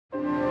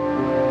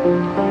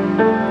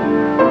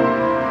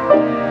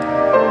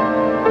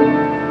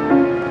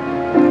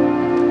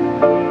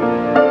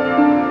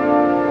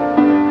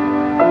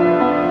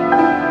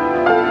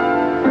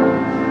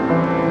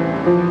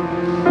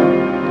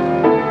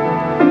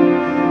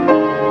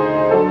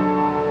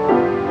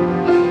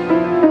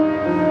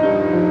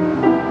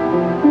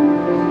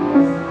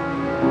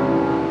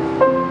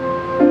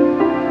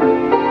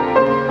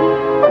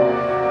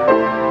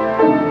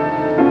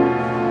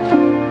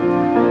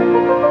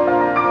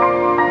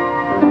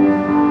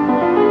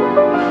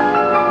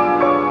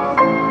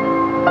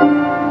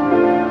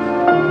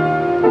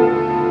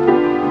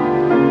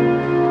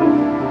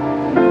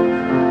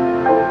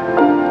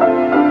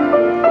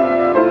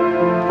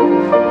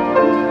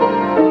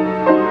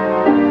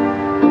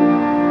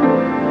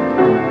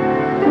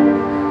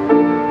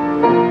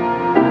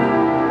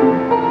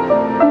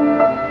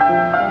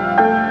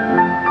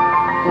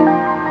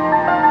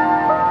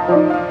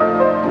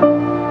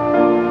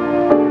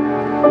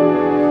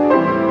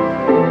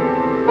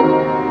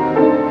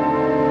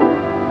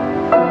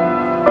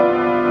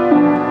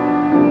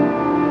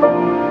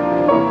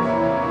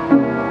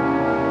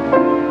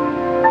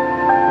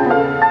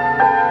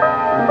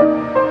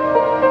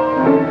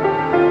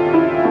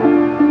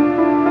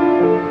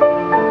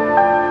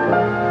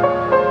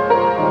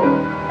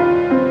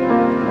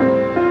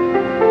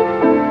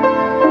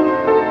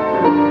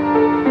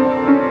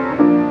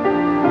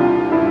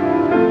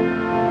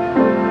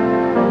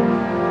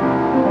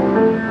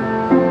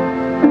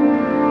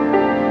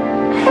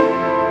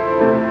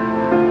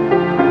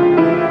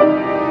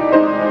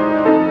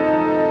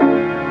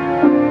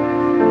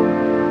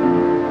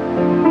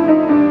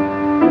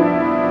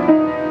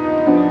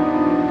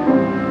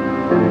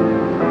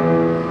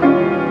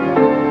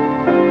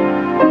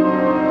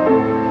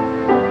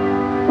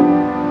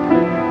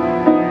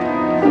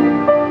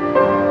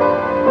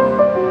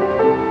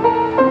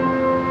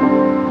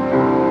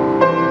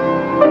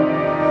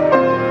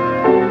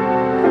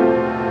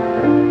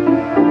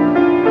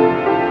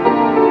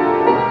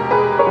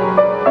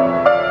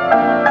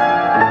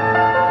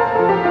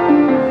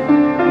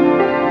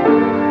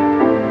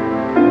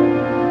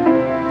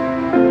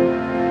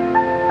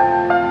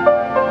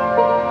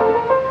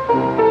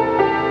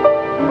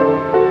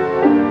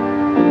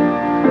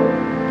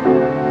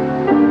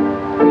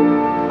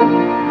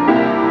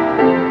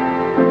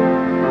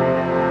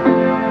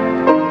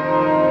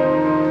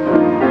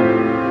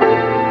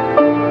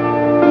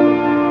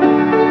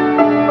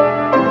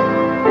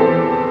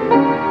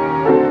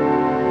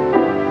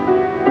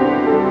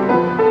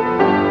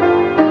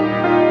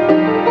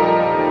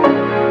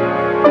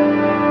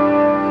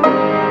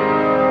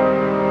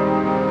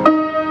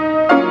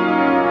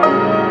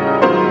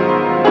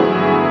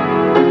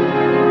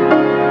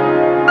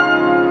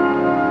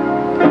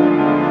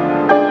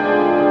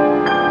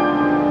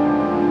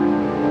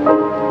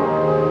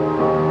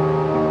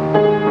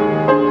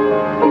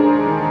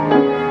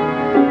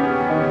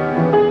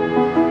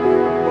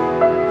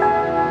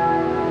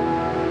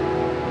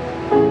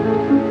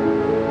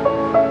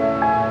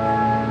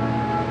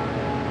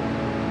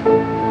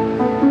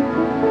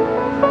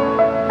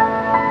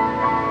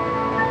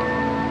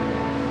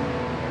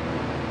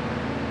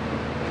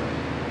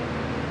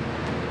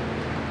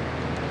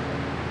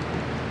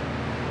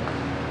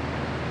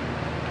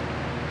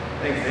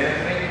Thanks,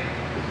 Anthony.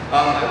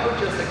 I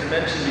would just like to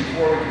mention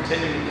before we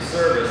continue with the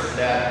service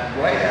that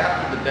right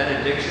after the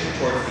benediction,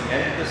 towards the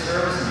end of the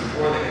service and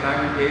before the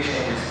congregational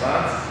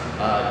response,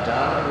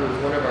 Donna, who is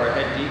one of our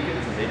head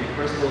deacons, and maybe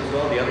Crystal as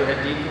well, the other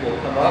head deacon,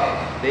 will come up.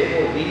 They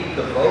will lead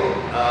the vote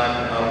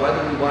on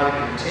whether we want to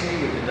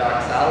continue with the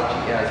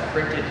doxology as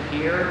printed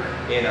here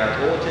in our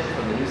bulletin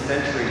from the New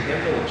Century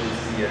Hymnal, which is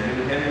the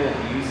new hymnal of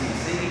the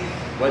UCC,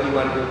 whether you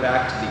want to go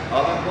back to the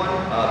other one,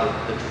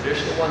 the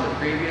traditional one, the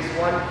previous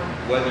one,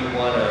 whether you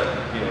want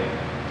to,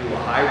 do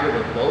a hybrid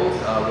of both,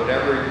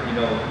 whatever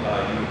you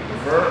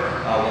prefer.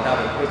 We'll have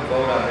a quick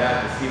vote on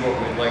that to see what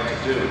we'd like to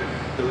do.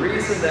 The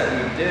reason that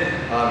we did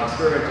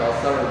experiment all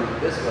summer with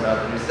this one,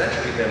 the New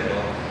Century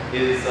Hymnal,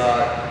 is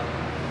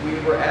we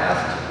were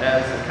asked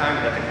at the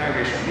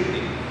congregational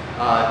meeting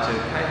to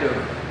kind of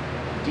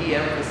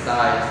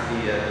de-emphasize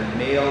the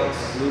male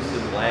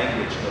exclusive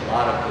language in a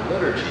lot of the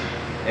liturgy.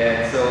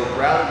 And so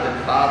rather than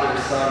Father,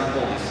 Son,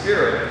 Holy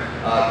Spirit,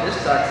 this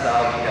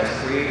doxology has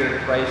Creator,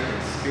 Christ,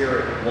 and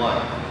Spirit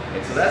one. And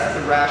so that's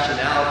the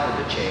rationale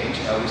for the change.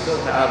 We still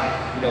have,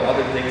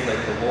 other things like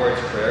the Lord's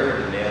Prayer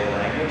with the male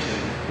language,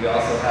 and we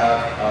also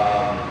have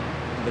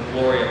the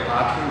Gloria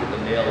Patri with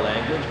the male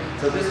language.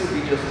 So this would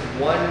be just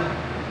one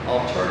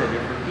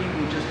alternative for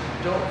people who just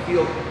don't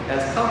feel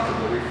as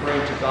comfortable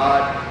referring to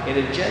God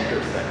in a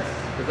gender sense.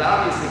 Because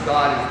obviously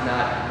God is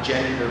not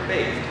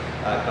gender-based.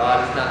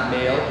 God is not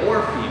male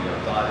or female.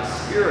 God is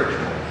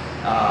spiritual.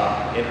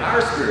 And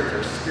our spirits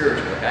are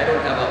spiritual. Like I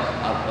don't have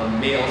a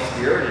male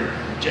spirit, and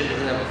Jen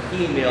doesn't have a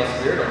female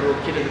spirit. A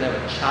little kid doesn't have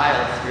a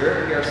child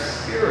spirit. We are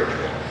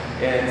spiritual.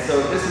 And so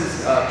this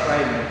is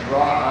trying to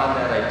draw on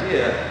that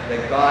idea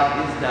that God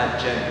is not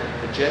gender.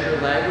 The gender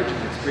language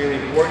is extremely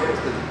important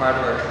because it's part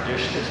of our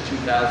tradition. It's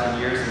 2,000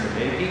 years in the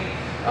making.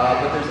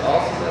 but there's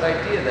also that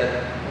idea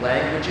that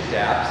language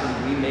adapts and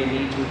we may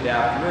need to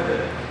adapt with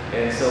it.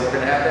 And so we're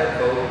going to have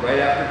that vote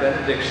right after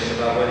benediction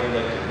about whether you'd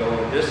like to go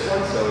with this one.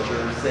 So as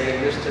you're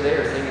saying this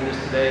today or singing this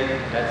today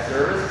at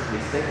service,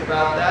 please think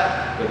about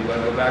that. Whether you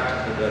want to go back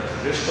to the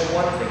traditional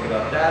one, think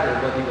about that, or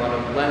whether you want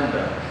to blend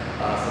them.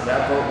 So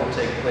that vote will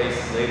take place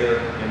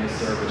later in the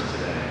service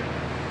today.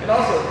 And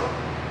also,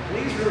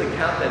 please really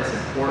count that as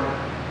important,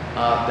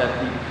 that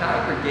the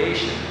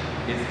congregation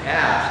is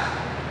asked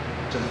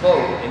to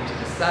vote and to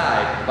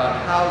decide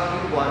about how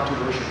you want to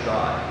worship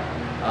God.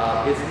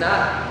 It's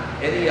not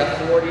any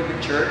authority of the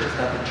church. It's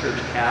not the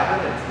church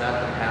cabinet. It's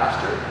not the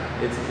pastor.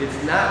 It's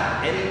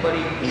not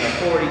anybody in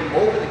authority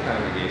over the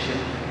congregation.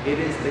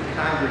 It is the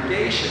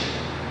congregation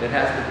that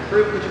has the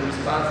privilege and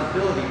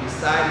responsibility of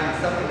deciding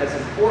something that's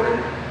important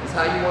is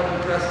how you want to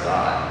address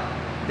God.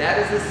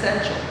 That is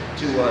essential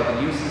to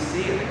the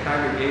UCC and the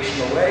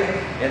congregational way,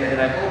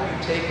 and I hope you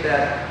take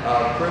that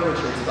privilege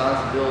and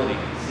responsibility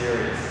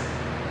seriously.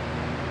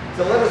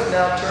 So let us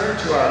now turn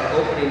to our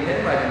opening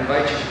hymn. I'd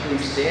invite you to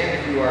please stand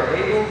if you are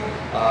able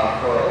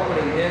for our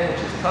opening hymn,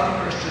 which is Come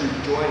Christian,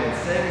 Join and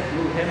Sing,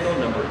 through hymnal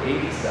number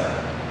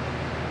 87.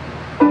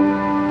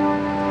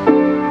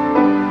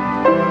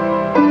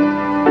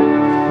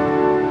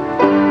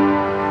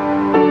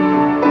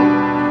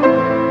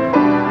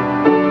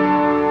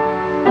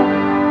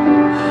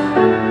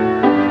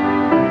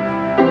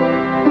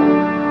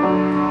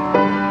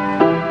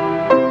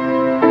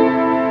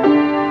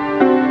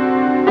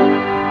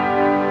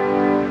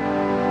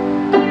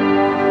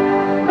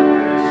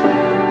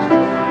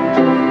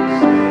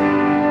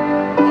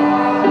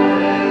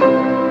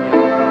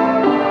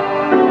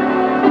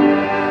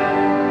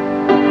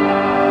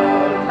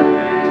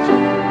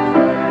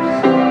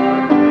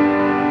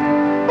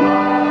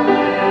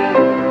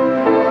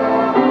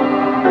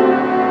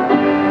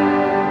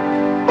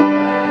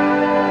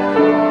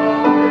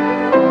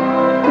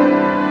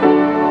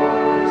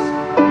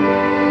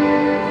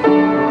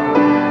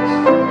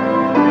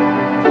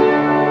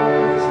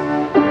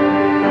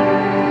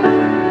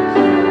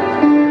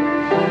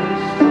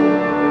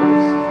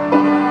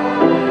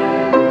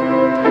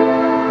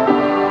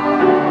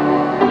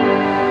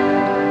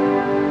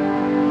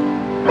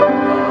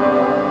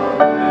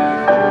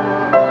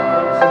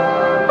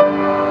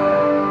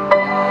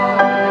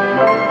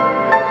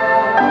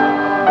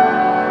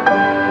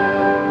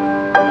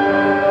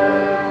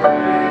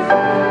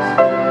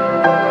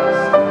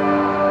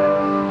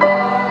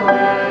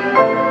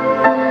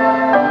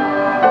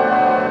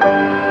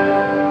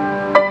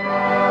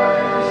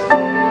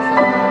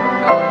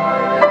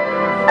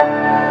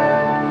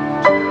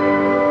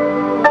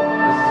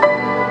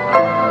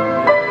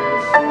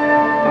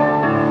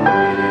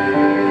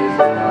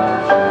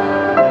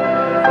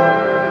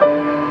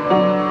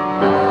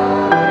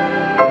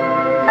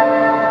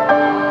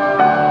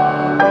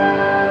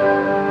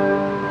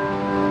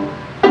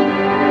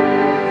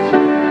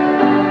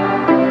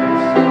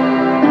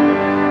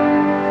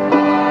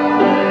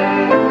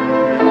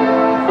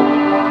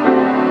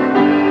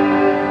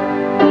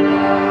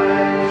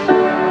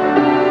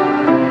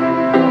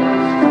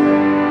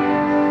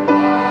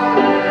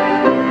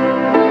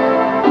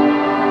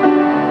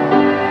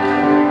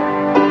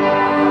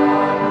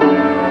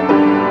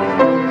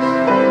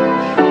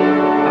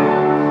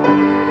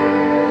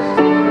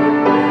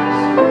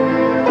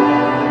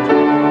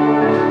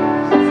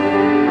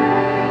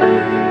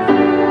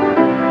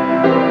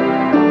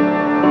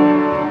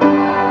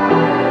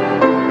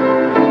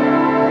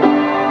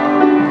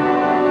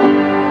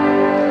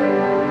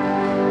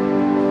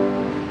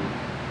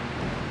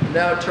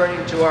 Now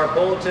turning to our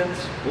bulletins.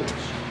 Oops.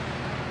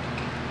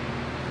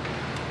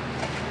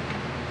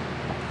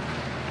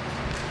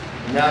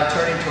 Now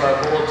turning to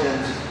our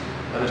bulletins,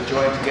 let us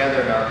join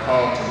together in our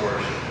call to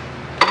worship.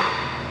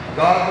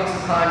 God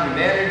looks upon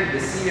humanity to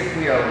see if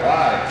we are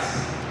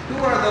wise. Who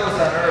are those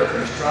on earth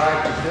who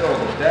strive to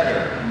build a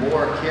better,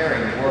 more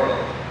caring world?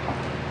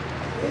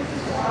 This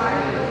is why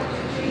we look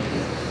to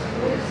Jesus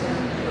for wisdom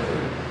and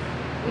truth.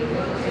 We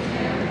look to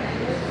him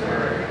and his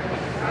word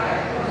as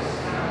guideposts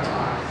in our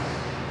lives.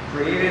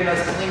 Create in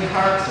us clean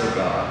hearts, O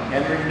God,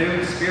 and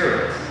renewed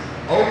spirits.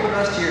 Open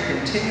us to your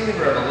continuing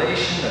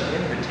revelation of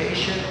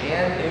invitation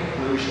and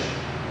inclusion.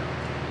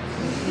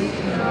 We seek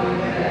to know you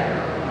better,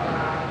 O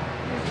God,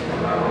 and to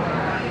grow in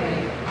our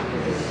faith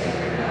with the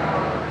sacred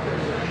hour to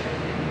worship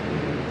in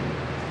you.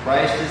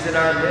 Christ is in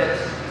our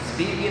midst,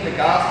 speaking the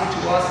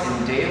gospel to us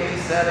in daily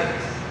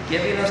settings,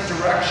 giving us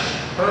direction,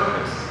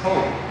 purpose,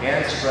 hope,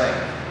 and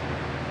strength.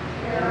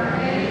 There are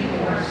many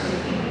who are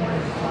seeking what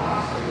is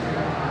lost in their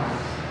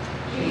lives.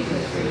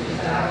 Jesus reaches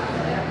out to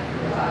them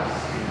through us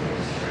in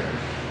his church.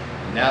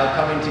 Now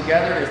coming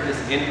together is this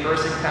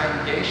in-person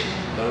congregation,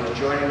 those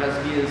joining us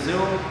via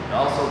Zoom, and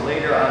also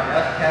later on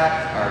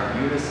FCAT,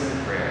 our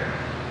unison prayer.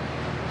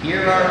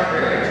 Hear our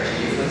prayers,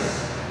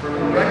 Jesus, for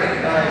we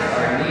recognize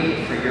our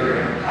need for your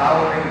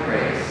empowering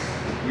grace,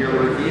 your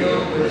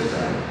revealed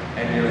wisdom,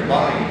 and your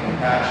loving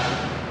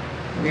compassion.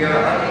 We are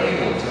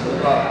unable to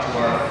live up to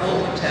our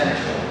full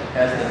potential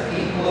as the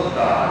people of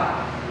God.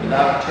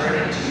 without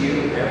turning to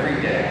you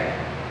every day.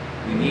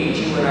 We need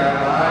you in our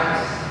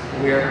lives,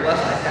 and we are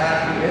blessed to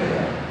have you in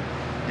them.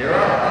 There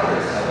are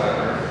others,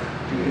 however,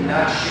 who do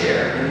not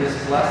share in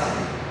this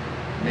blessing.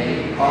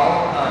 May you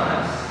call upon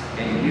us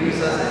and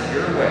use us as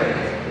your way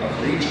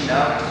of reaching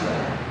out to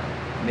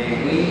them.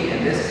 May we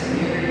in this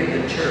community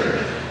of the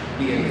church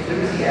be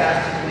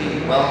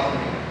enthusiastically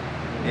welcoming.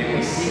 May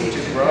we seek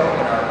to grow in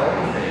our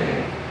own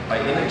faith by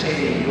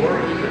imitating your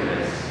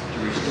eagerness to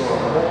restore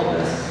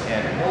wholeness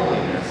and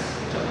holiness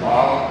to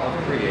all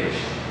of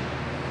creation.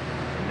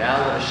 And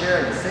now let us share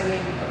in the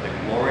singing of the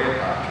Gloria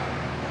Patri.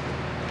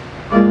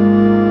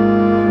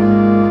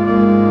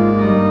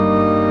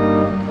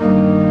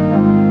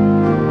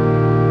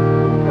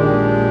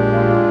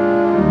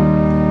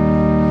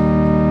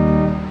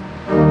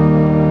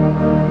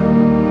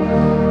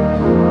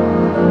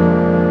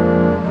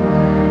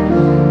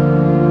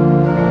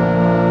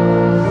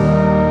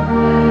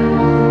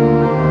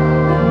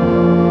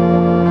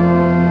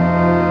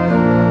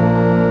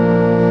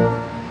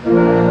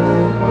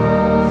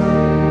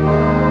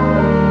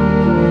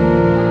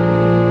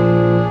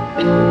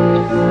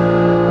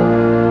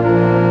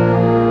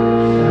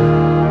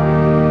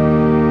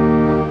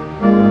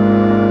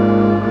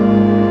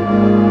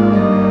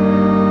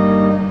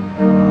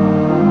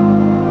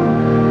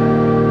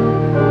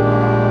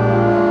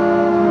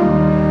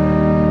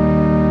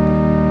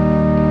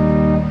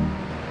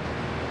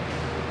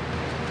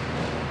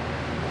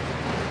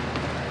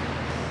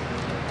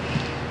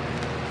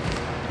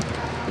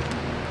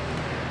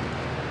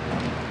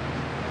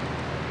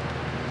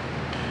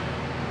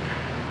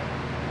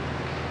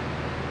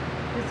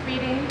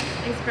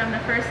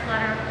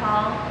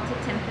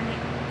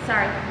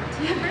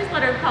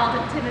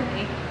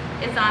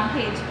 It's on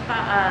page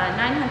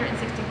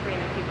 963 in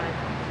the Pew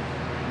Bible.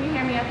 Can you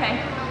hear me okay?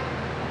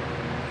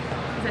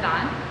 Is it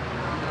on?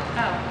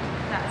 Oh,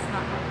 that's not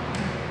on.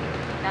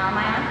 Now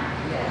am I on?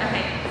 Yeah.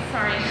 Okay,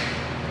 sorry.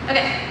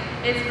 Okay,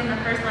 it's from the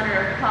first letter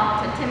of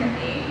Paul to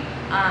Timothy,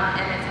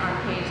 and it's on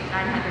page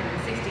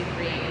 963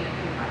 in the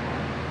Pew Bible.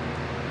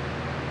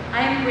 I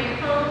am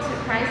grateful to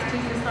Christ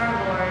Jesus our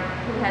Lord,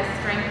 who has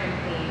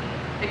strengthened me,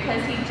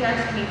 because he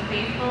judged me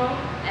faithful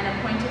and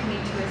appointed me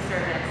to his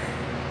service.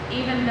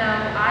 Even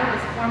though I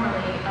was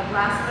formerly a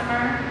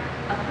blasphemer,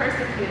 a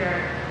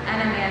persecutor, and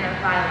a man of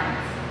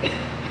violence.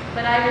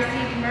 But I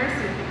received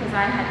mercy because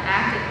I had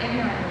acted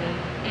ignorantly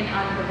in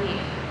unbelief,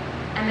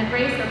 and the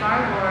grace of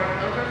our Lord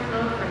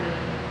overflowed for me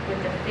with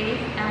the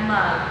faith and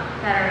love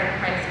that are in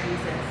Christ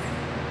Jesus.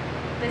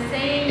 The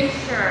saying is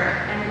sure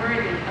and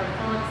worthy of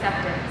full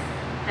acceptance,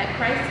 that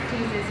Christ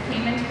Jesus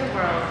came into the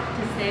world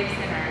to save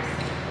sinners,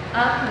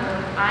 of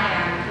whom I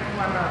am the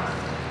foremost.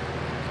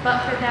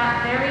 But for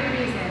that very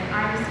reason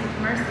I received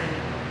mercy,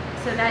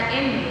 so that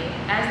in me,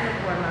 as the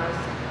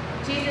foremost,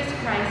 Jesus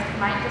Christ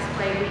might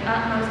display the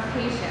utmost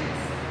patience,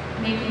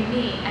 making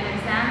me an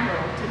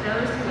example to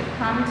those who would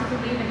come to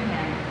believe in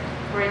him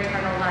for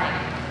eternal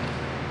life.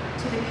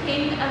 To the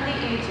King of the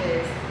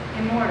ages,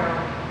 immortal,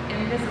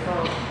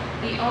 invisible,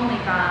 the only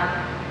God,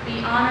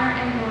 be honor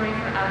and glory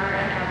forever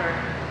and ever.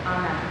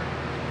 Amen.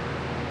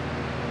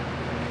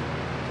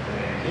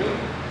 Thank you.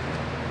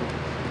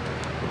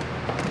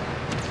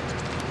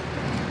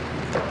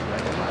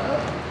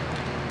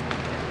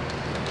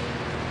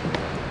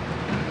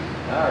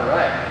 All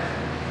right.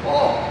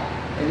 Oh,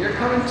 and you're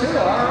coming too.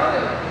 All right.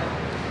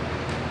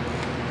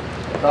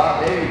 I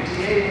thought maybe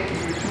DA,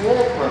 you're too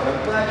old for him.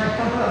 I'm glad you're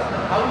coming up.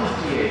 Now, how does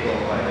DA go,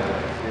 by the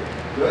way?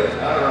 Good.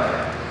 All right.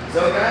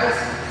 So, guys,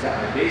 got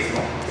my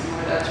baseball. See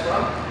where that's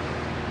from?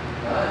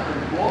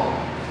 Pretty cool.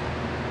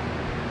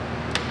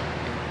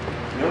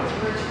 You know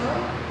where it's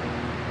from?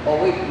 Oh,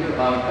 wait. I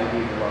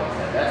gave the wrong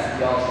side. That's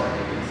the All-Star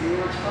game. You see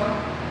where it's from?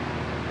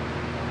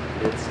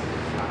 It's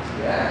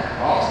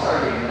All-Star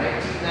game,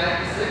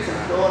 1996 in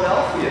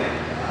Philadelphia.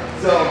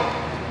 So,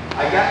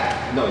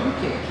 no, you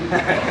can't keep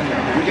it.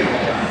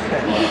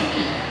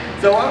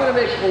 So I'm going to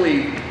make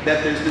believe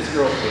that there's this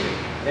girl, Katie.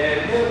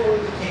 And we'll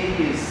believe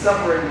Katie is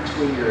somewhere in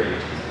between your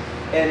ages.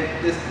 And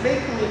this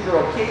make-believe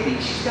girl, Katie,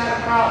 she's got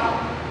a problem.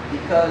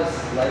 Because,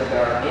 like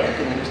our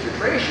Anthony, Mr.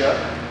 Tracia,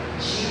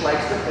 she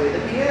likes to play the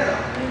piano.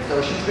 And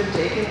so she's been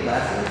taking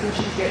lessons and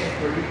she's getting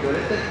pretty good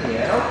at the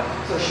piano.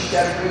 So she's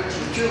got a good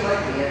teacher like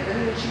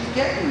Anthony and she's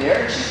getting there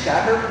and she's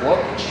got her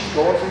book and she's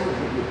going through.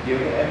 Do you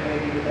have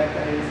any idea what that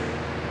guy is?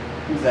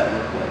 Who's that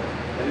look like?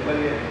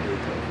 Anybody?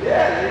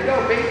 Yeah, there you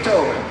go,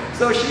 Beethoven.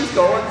 So she's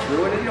going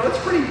through it and it's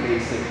pretty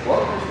basic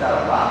book. There's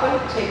not a lot, but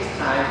it takes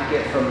time to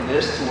get from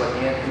this to what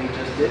Anthony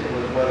just did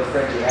with What a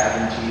Friend You Have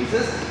in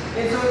Jesus.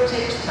 And so it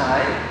takes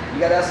time. You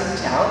got to have some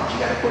talent. You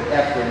got to put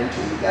effort into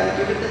it. You got to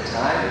give it the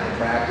time and the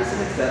practice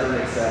and et cetera,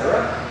 et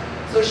cetera.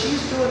 So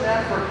she's doing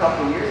that for a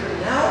couple of years,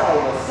 and now all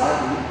of a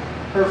sudden,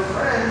 her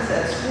friends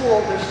at school,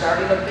 they're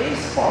starting a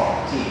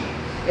baseball team.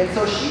 And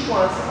so she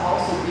wants to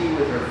also be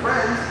with her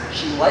friends.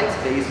 She likes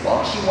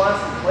baseball. She wants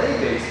to play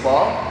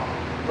baseball,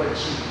 but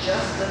she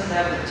just doesn't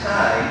have the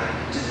time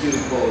to do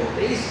both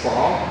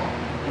baseball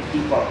and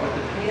keep up with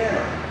the piano.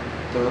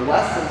 So her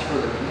lessons for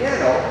the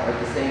piano are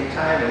at the same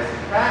time as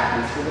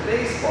practice for the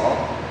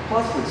baseball.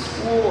 plus with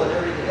school and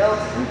everything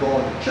else and going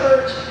to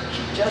church,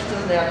 she just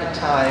doesn't have the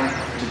time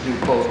to do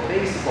both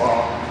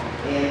baseball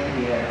and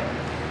piano.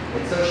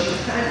 And so she's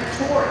kind of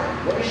torn.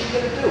 What is she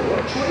going to do?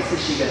 What choice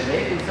is she going to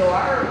make? And so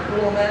our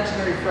little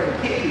imaginary friend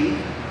Katie,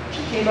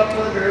 she came up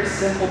with a very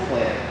simple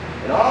plan.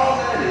 And all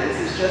that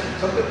is just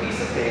took a piece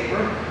of paper,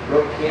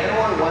 wrote piano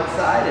on one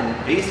side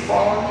and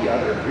baseball on the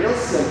other, real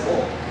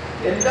simple.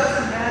 And it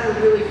doesn't matter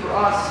really for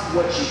us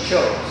what she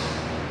chose.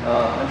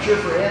 I'm sure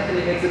for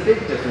Anthony it makes a big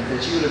difference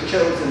that she would have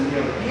chosen,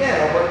 the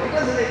piano, but it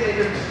doesn't make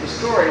any difference to the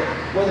story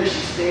whether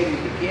she stayed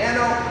with the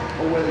piano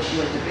or whether she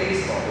went to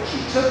baseball. But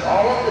she took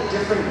all of the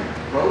different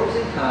pros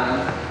and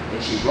cons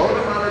and she wrote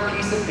them on her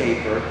piece of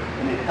paper,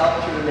 and it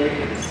helped her to make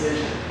a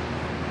decision.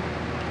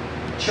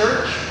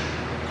 Church,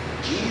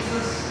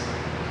 Jesus,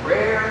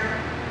 prayer,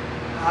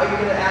 how you're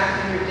going to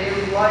act in your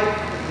daily life,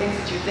 the things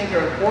that you think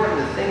are important,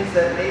 the things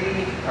that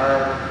maybe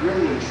are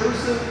really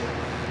intrusive,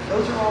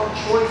 those are all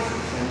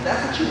choices. And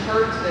that's what you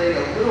heard today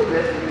a little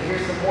bit, and you'll hear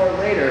some more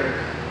later.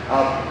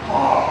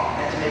 Paul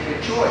had to make a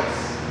choice.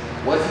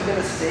 Was he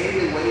going to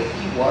stay the way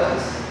he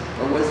was,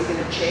 or was he going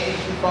to change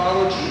and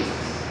follow Jesus?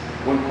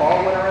 When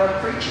Paul went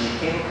around preaching, he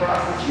came across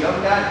this young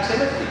guy,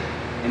 Timothy.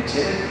 And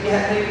Timothy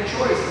had to make a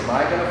choice. Am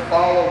I going to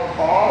follow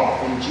Paul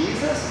and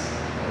Jesus,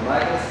 or am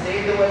I going to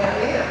stay the way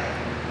I am?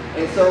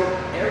 And so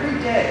every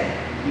day,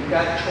 you've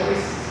got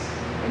choices.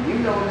 And you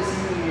know this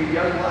even in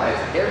your young lives.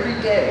 Every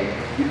day,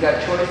 you've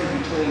got choices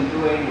between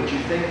doing what you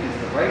think is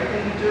the right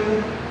thing to do,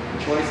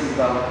 and choices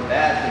about what the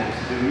bad things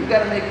to do. You've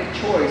got to make a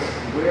choice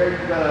where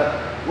you're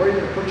going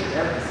to put your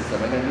emphasis.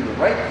 Am I going to do the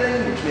right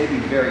thing, which may be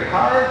very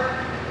hard?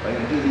 Am I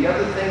going to do the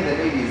other thing that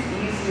maybe is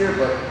easier,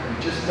 but you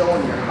just know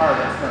in your heart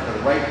that's not the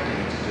right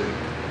thing to do?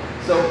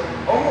 So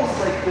almost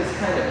like this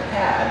kind of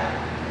pad,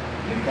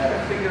 you've got to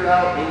figure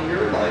out in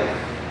your life,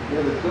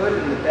 the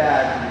good and the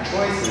bad, the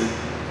choices.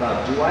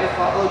 Do I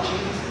follow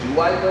Jesus? Do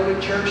I go to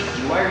church?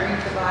 Do I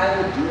read the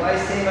Bible? Do I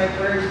say my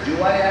prayers?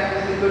 Do I act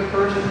like a good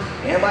person?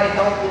 Am I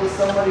helpful to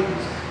somebody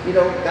who's,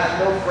 got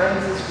no friends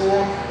in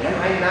school? Am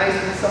I nice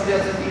when somebody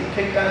else is being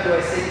picked on? Do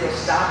I say,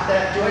 stop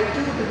that? Do I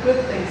do the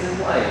good things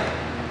in life?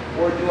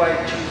 Or do I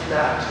choose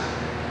not to?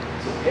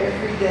 So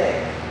every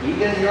day,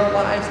 even in your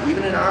lives,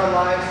 even in our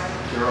lives,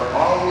 there are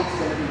always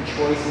going to be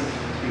choices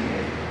to be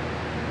made.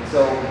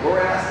 So we're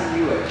asking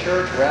you at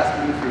church, we're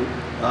asking you through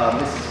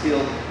Mrs.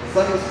 Field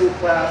Sunday school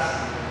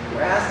class,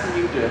 we're asking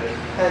you to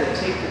kind of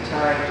take the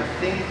time to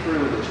think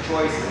through those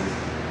choices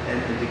and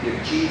to give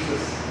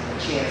Jesus a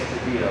chance to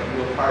be a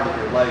real part of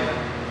your life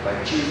by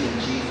choosing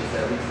Jesus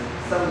at least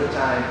some of the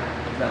time,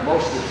 if not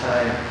most of the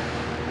time,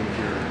 if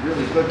you're a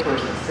really good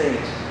person, saint,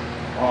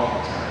 all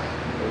the time.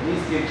 But at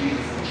least give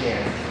Jesus a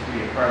chance to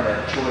be a part of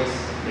that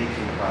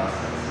choice-making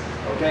process.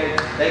 Okay?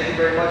 Thank you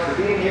very much for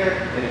being here,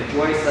 and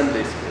enjoy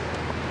Sunday school.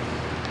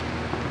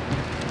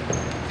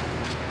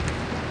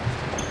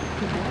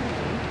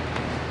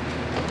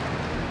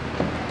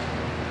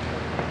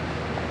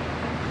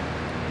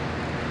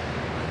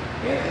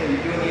 Anthony, are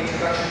you doing the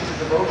introduction to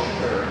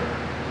devotion, or?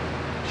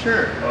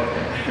 Sure.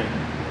 Okay.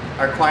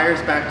 Our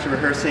choir's back to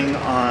rehearsing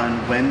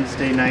on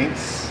Wednesday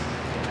nights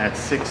at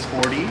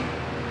 6:40.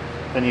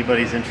 If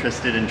anybody's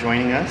interested in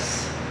joining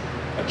us,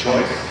 A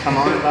choice? come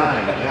on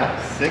by. Yeah,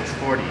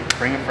 6:40.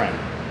 Bring a friend.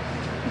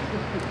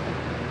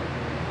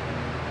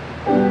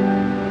 Thank you.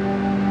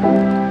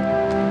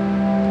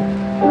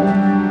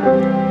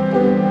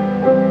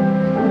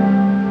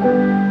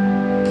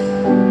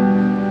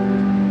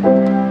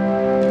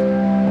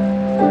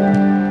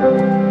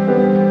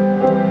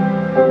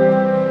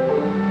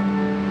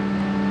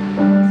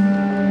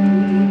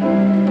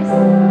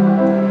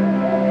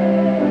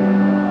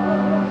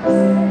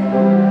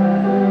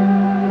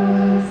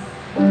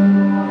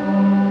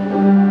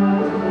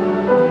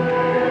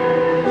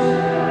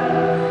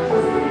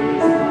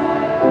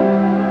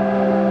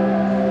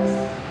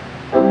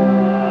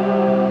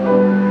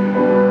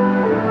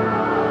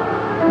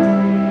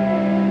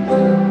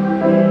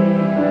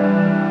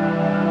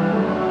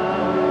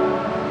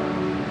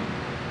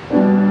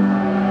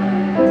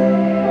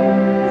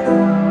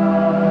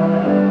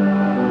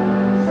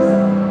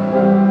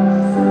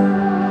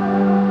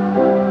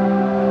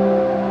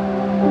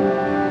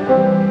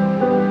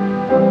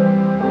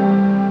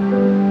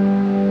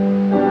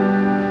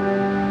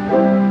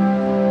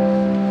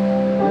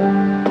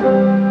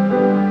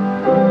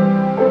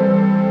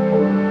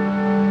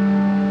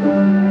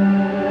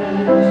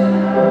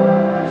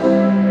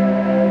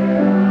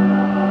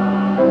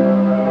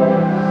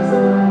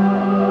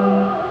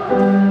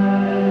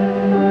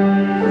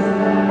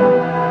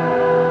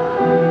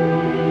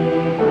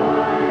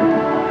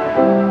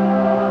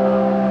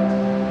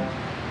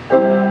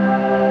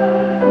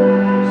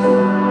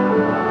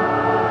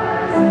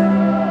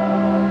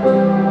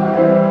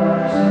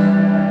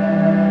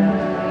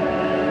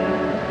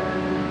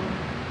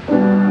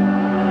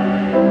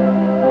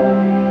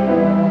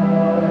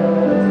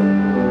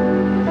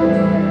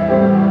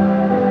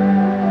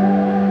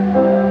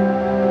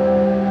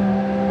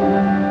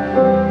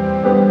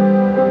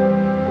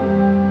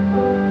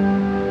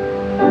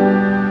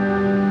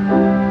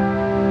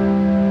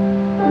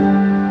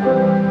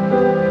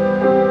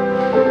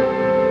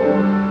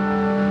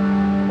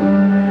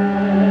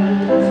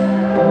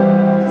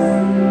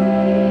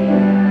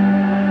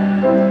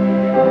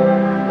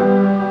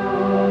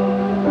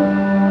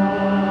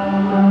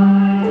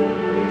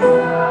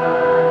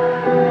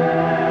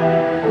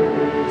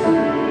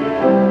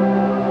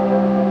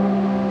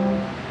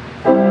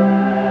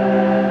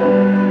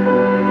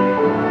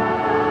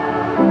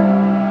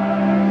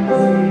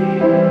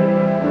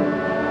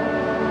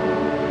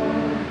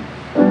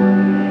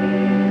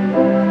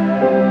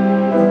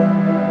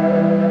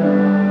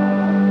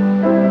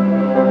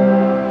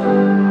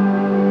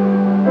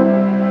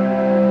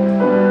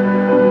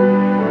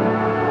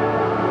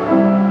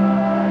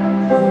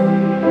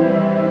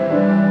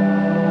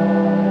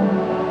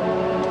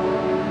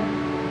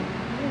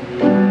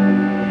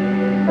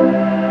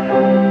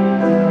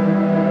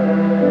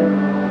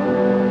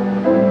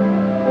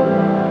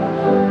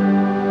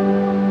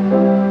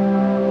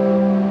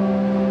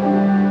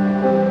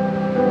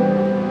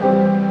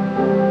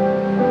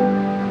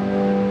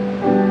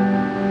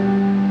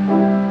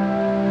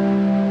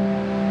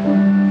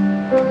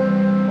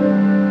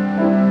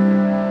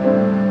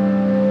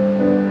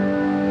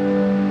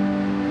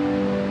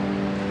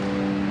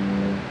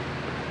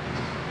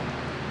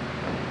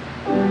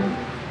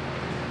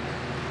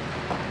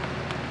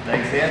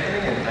 Thanks,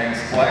 Anthony, and thanks,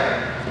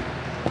 Squire.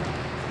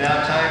 It's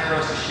now time for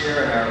us to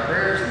share in our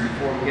prayers, and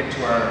before we get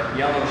to our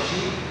yellow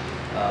sheet,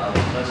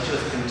 let's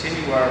just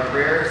continue our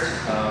prayers.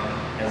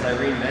 As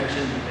Irene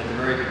mentioned at the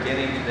very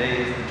beginning,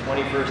 today is the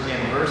 21st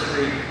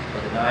anniversary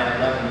of the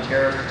 9/11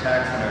 terrorist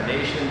attacks on our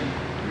nation.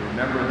 We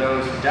remember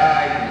those who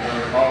died, we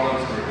remember all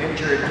those who were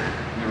injured,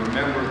 we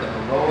remember the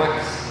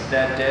heroics of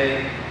that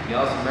day. We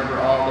also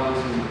remember all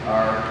those who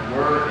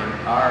were and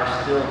are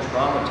still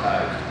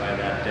traumatized by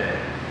that day.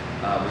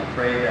 We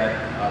pray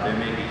that there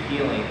may be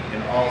healing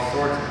in all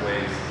sorts of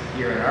ways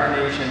here in our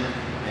nation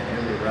and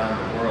really around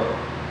the world.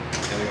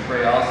 And we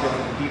pray also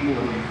for the people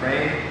of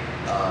Ukraine.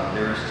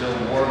 There is still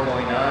war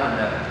going on in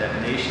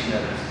that nation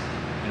that is,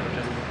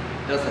 just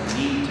doesn't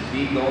need to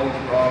be going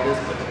through all this,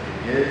 but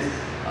it is.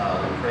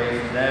 We pray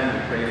for them. We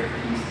pray for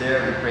peace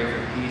there. We pray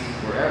for peace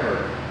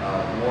wherever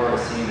war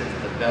is seen as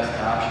the best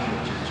option,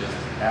 which is just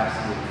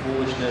absolute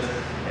foolishness.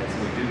 And so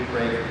we do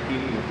pray for the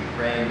people of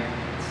Ukraine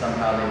that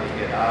somehow they may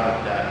get out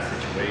of that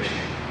situation.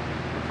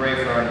 We pray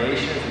for our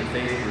nation as we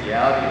face the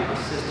reality of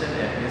persistent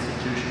and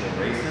institutional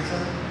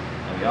racism.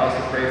 And we also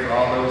pray for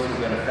all those who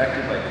have been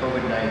affected by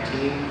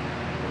COVID-19.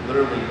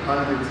 Literally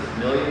hundreds of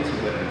millions who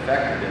have been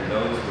infected and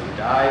those who have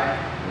died.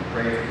 We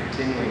pray for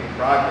continuing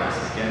progress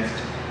against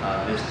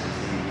this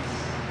disease.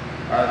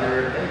 Are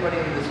there anybody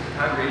in this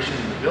congregation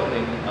in the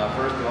building,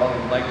 first of all,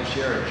 who would like to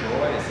share a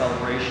joy, a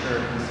celebration, or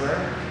a concern?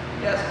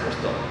 Yes,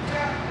 Crystal.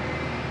 Yeah,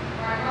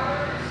 my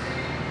mother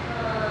received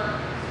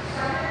her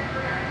second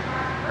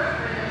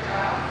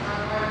great-grandchild on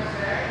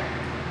Wednesday.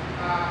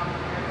 My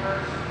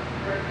first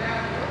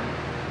great-nephew,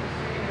 his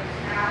name is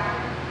Alan.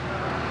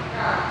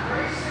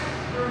 Grayson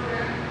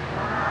Rubin,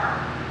 or her.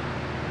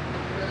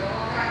 He was a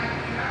little tiny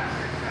peanut,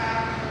 6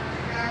 pounds,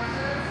 13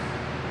 ounces.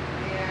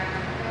 And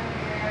then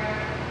we had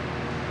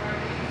my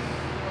niece,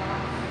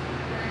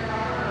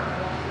 granddaughter,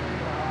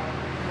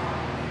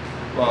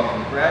 Well,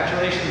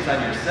 congratulations on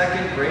your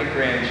second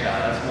great-grandchild.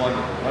 That's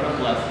wonderful. What a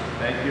blessing.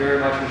 Thank you very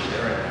much for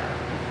sharing that.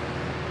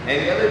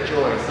 Any other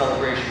joy,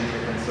 celebrations,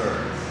 or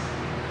concerns?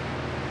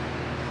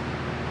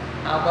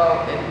 How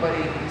about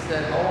anybody who's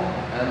at home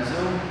on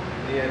Zoom?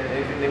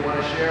 Anything they want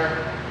to share?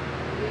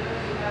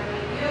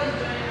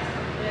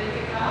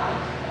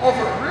 Oh,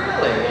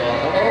 really? Well,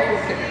 hello.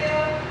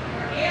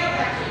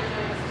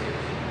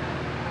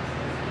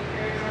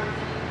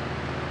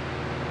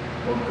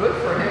 Well, good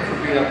for him for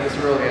being up this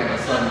early on a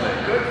Sunday.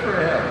 Good for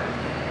him.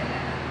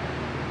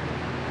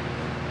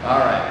 All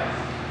right.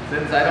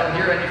 Since I don't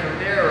hear any from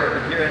there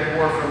or hear any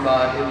more from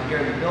in here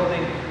in the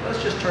building,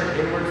 let's just turn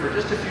inward for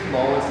just a few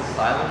moments of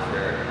silent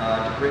prayer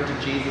to bring to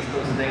Jesus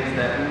those things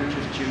that we would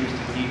just choose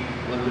to keep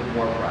a little bit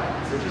more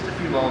private. So just a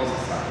few moments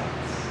of silence.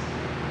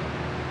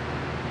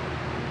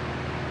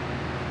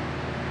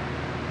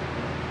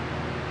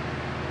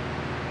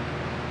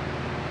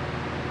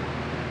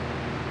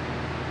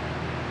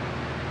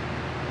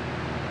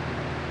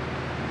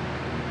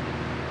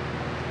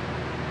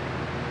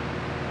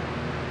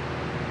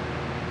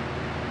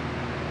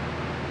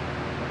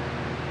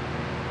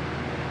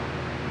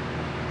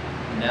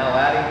 Now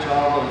adding to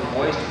all those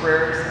voiced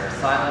prayers, our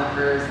silent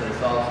prayers, let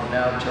us also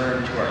now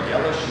turn to our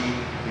yellow sheet,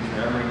 please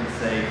remembering to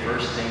say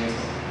first things.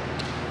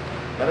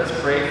 Let us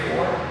pray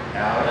for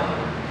Alan,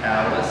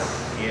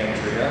 Alice,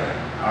 Andrea,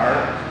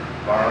 Art,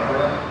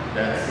 Barbara,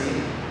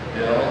 Betsy,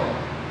 Bill,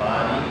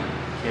 Bonnie,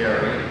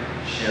 Carrie,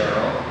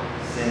 Cheryl,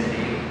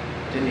 Cindy,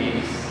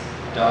 Denise,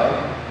 Doug,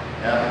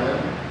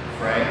 Evelyn,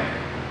 Frank,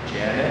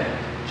 Janet,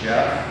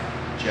 Jeff,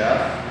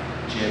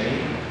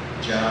 Jimmy,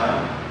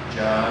 John,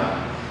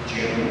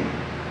 June,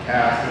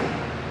 Kathy,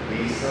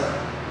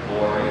 Lisa,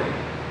 Lori,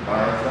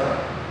 Martha,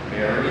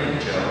 Mary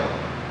and Joe,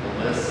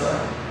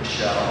 Melissa,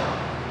 Michelle,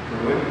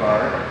 Prue and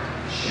Bart,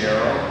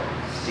 Cheryl,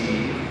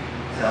 Steve,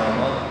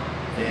 Thelma,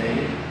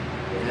 Vinny,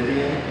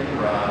 Vivian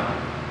and Ron,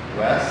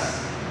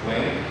 Wes,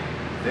 Wink,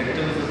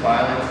 victims of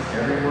violence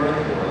everywhere in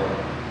the world,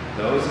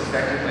 those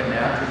affected by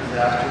natural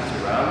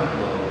disasters around the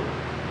globe,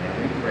 and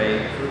we pray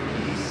for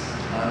peace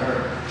on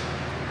earth.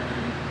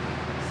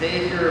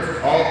 Savior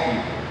of all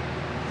people,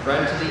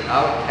 friend to the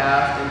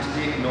outcast and to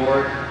the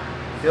ignored,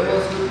 fill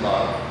us with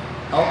love.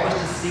 Help us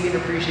to see and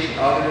appreciate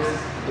others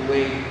the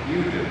way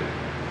you do.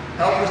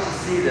 Help us to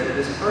see that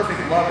this perfect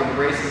love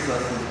embraces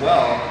us as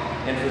well,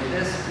 and for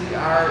this we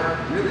are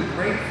really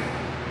grateful,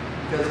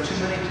 because too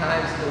many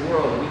times in the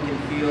world we can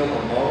feel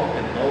alone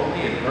and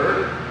lonely and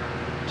hurt.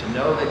 To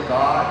know that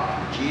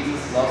God, through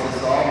Jesus, loves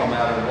us all no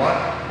matter what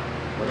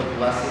a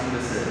blessing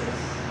this is.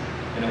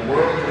 In a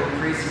world of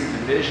increasing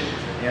divisions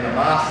and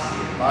animosity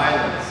and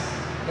violence,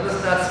 let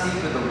us not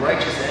speak with the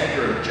righteous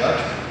anger of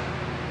judgment.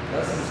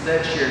 Let us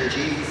instead share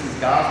Jesus'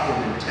 gospel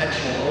of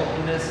intentional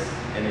openness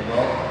and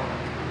welcome.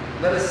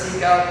 Let us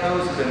seek out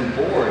those who have been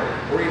bored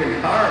or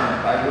even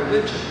harmed by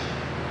religion.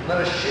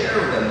 Let us share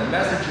with them the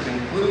message of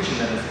inclusion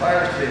that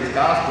inspires today's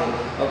gospel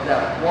of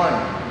that one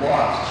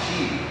lost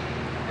sheep.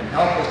 And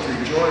help us to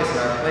rejoice in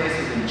our place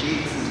within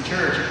Jesus'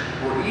 church,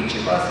 where each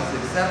of us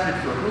is accepted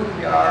for who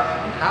we are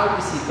and how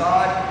we see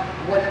God,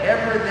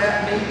 whatever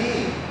that may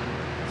be.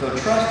 So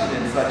trusting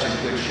in such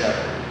a good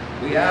shepherd,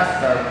 We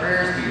ask that our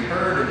prayers be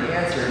heard and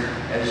answered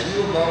as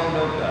you alone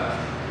know best.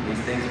 These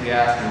things we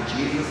ask in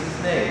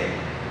Jesus' name.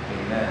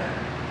 Amen.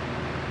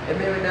 And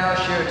may we now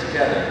share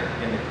together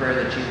in the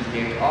prayer that Jesus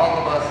gave to all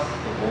of us,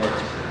 the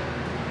Lord's Prayer.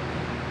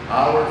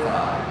 Our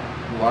Father,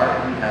 who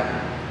art in heaven,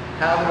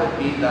 hallowed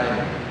be thy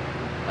name.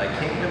 Thy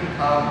kingdom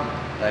come,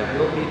 thy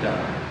will be done,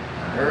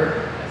 on earth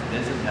as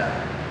it is in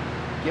heaven.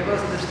 Give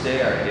us this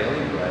day our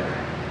daily bread,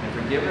 and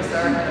forgive us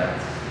our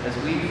debts, as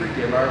we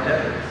forgive our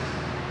debtors.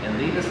 And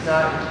lead us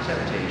not into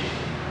temptation,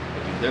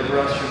 but deliver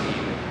us from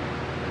evil.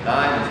 For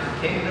thine is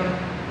the kingdom,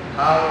 the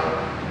power,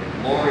 and the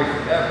glory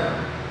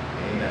forever.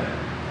 Amen.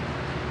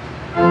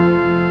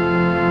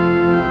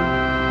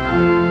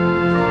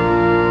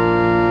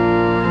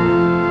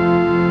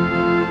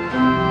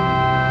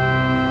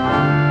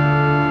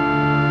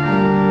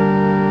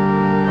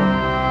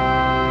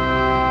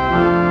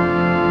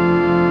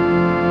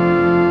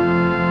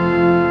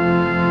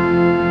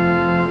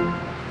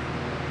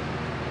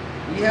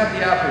 We have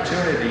the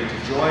opportunity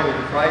to join with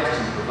Christ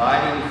in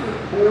providing for the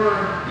poor,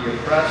 the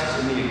oppressed,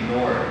 and the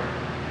ignored.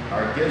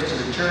 Our gifts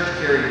to the church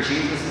carry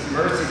Jesus'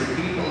 mercy to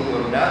people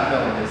who have not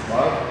known his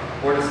love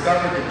or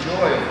discovered the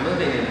joy of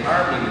living in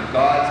harmony with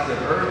God's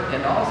good earth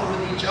and also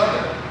with each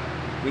other.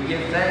 We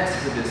give thanks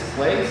for this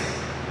place,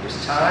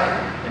 this time,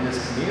 and this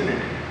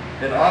community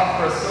that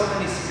offer us so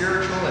many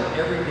spiritual and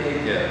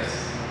everyday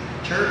gifts.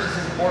 Church is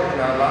important in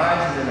our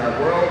lives and in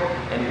our world,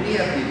 and we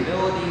have the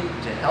ability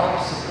to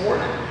help support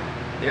it.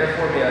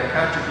 Therefore, may our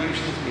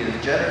contributions be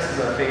as generous as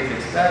our faith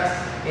expects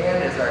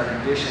and as our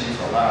conditions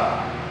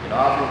allow. An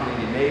offering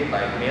can be made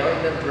by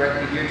mailing them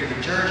directly here to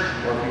the church,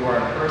 or if you are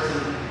in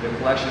person, the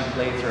collection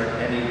plates are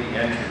at any of the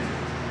entrances.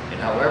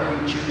 And however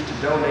you choose to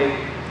donate,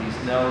 please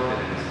know that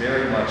it is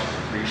very much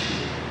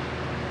appreciated.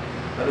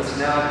 Let us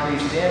now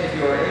please stand if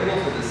you are able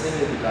for the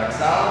singing of the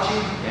doxology,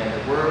 and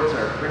the words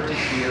are printed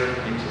here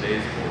in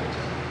today's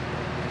bulletin.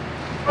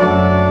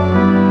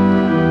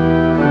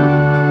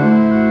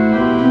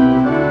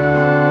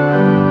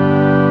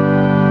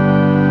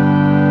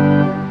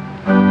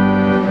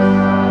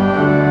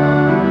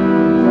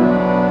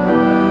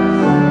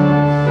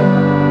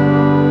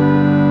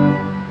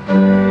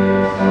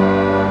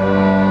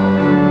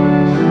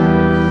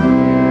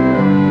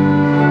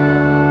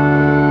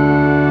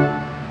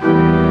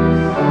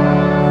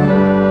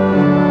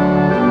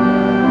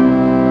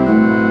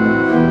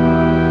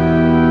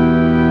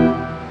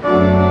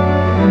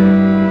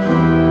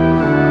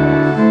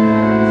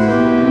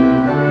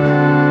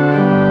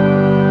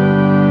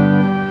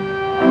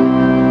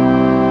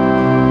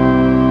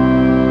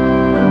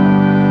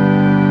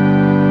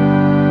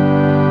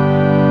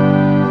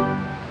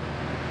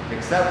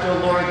 Accept, O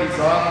Lord, these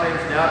offerings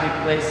now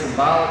be placed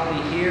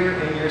symbolically here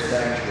in your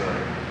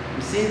sanctuary.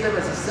 Receive them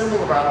as a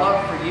symbol of our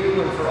love for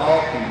you and for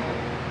all people.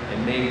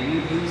 And may you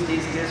use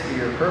these gifts for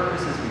your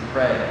purposes, we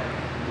pray.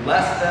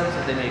 Bless them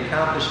so they may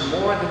accomplish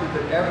more than we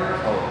could ever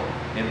have hoped.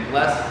 And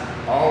bless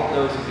all of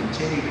those who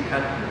continue to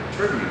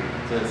contribute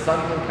so that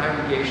Sunderland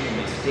Congregational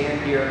may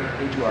stand here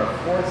into our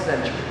 4th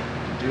century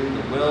to do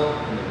the will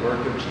and the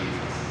work of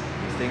Jesus.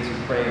 These things we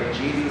pray in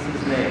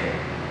Jesus' name.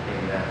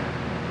 Amen.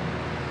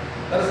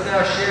 Let us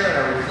now share in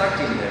our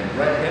reflecting hymn,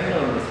 read hymn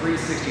number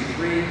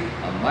 363,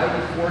 A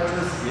Mighty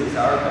Fortress is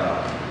Our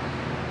God.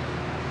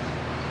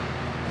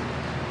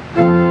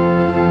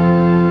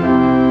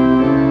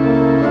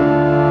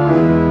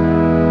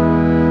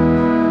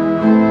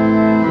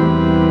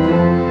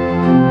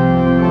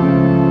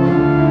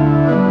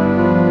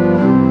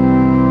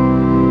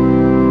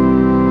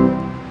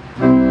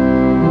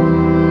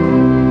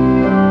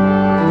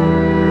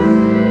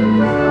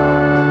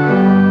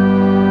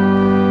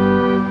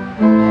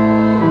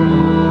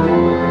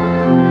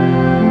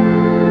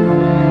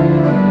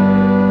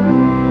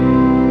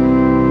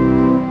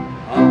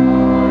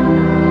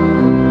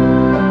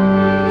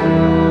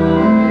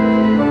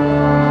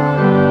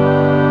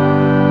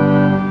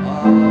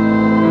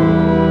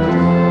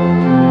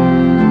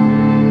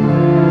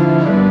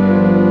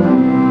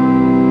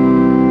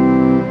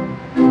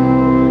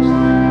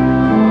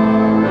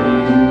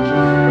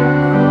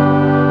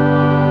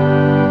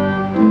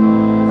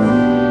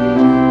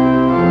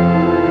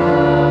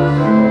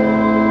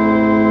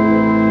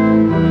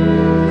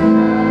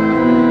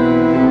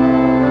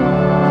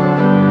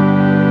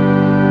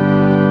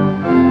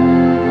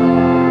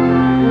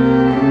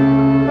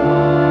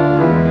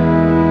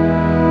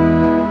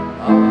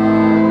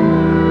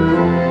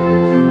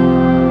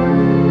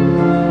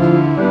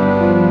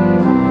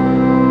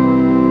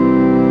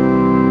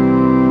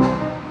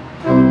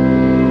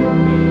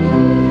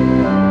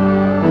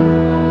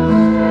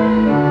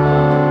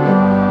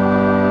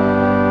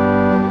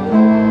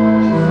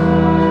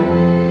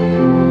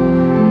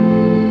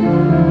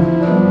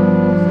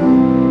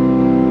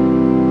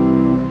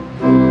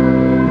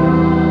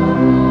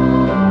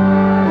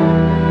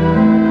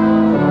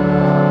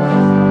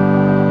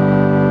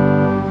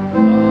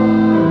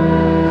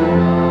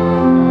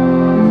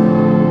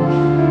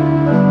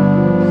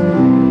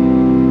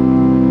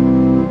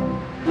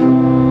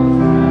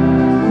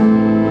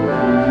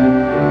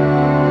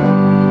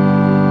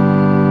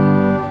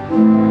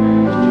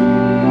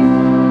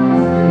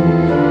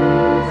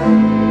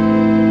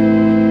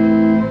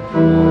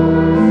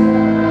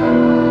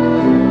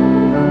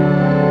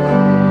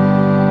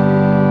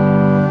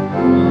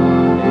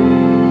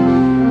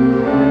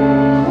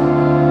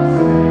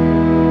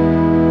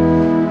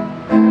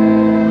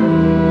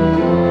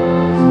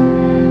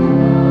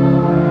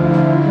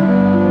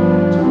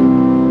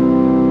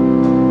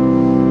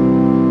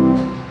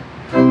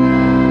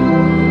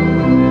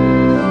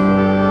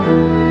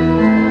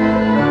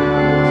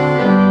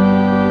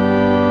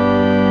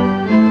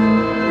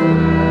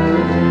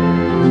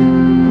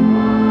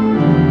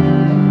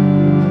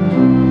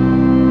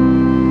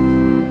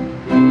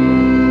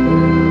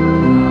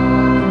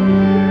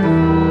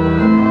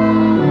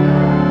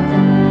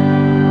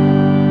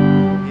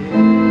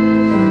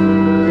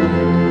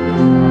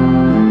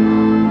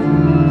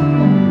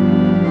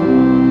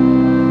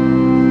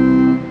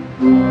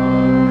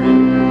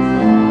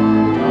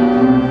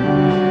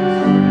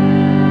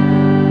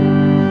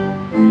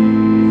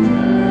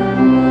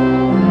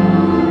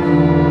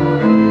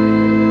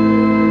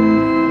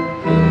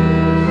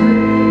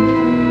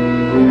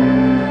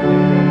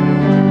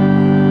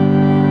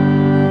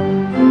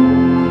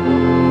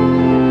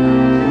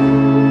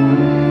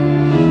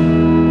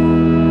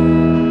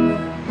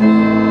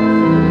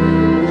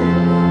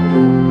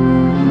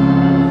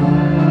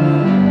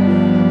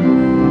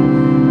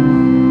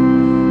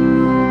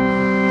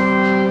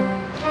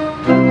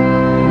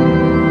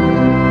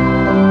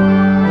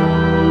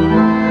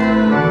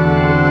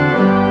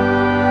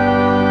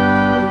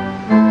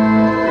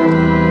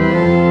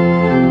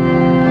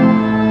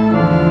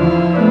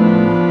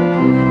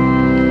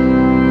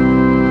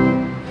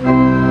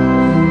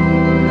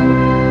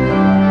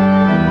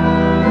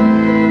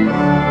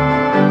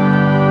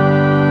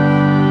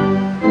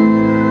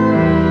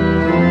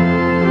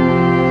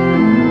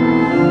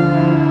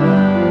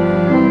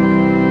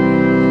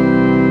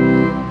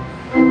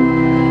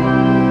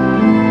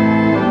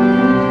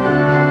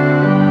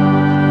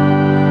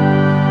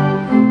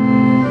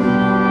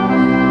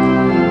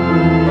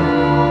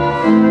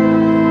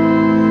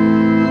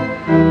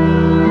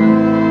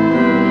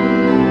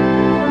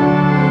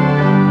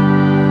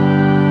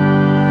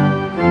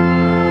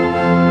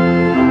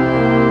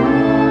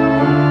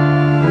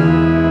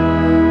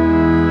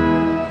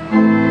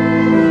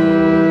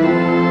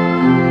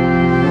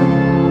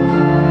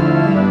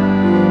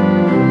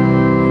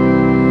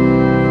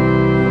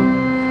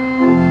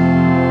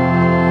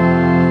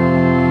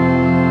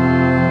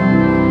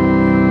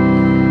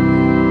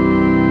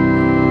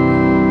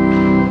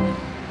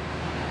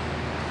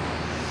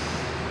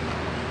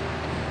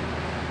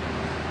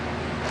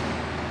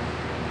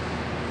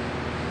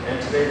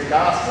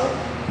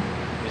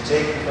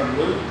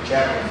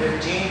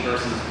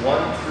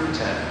 1 through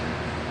 10.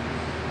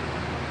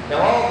 Now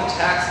all the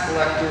tax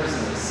collectors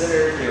and the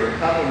sinners, they were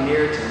coming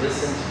near to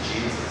listen to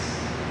Jesus.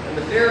 And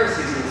the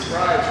Pharisees and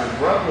scribes were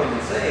grumbling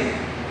and saying,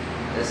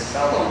 "This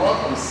fellow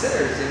welcomes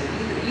sinners and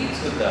even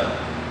eats with them."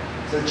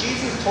 So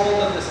Jesus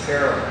told them this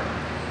parable.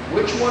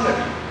 "Which one of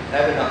you,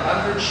 having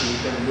 100 sheep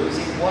and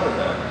losing one of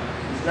them,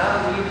 does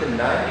not leave the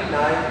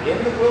 99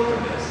 in the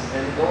wilderness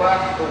and go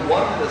after the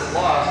one that is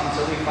lost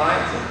until he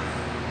finds it?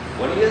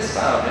 When he has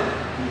found it,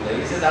 he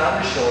lays it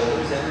on his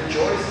shoulders and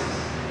rejoices.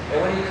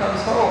 And when he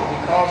comes home,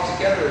 he calls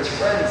together his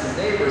friends and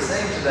neighbors,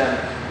 saying to them,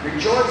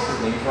 'Rejoice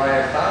with me, for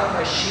I have found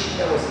my sheep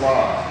that was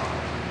lost.'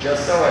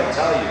 Just so I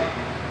tell you,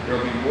 there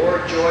will be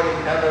more joy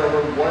in heaven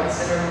over one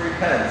sinner who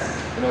repents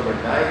than over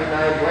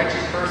 99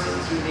 righteous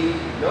persons who need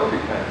no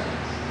repentance.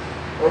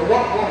 Or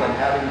what woman,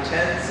 having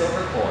 10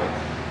 silver coins,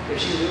 if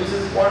she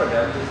loses one of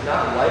them, does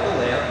not light a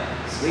lamp,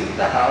 sweep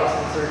the house,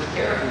 and search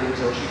carefully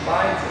until she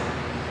finds it?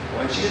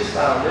 When she has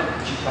found it,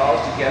 she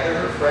calls together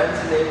her friends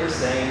and neighbors,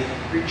 saying,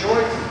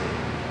 'Rejoice with me,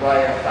 for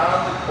I have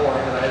found the coin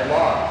that I had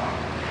lost.'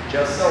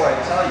 Just so I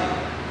tell you,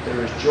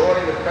 there is joy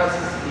in the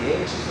presence of the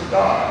angels of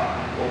God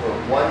over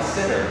one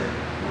sinner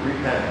who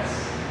repents."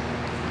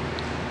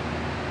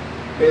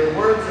 May the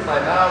words of my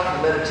mouth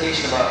and the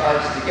meditation of our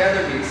hearts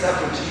together be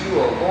acceptable to you,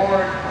 O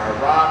Lord, our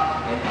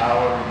rock and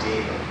our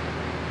Redeemer.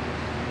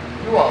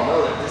 You all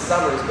know that this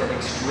summer has been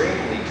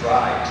extremely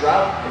dry,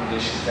 drought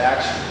conditions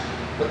actually.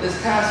 But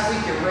this past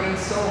week it rained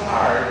so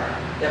hard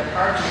that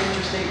parts of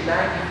Interstate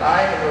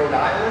 95 in Rhode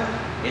Island,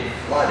 it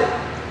flooded.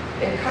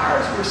 And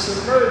cars were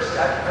submerged.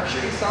 I'm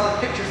sure you saw the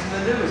pictures in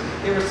the news.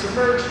 They were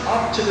submerged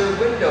up to their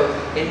windows,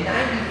 and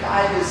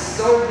 95 is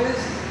so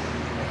busy.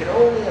 I can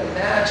only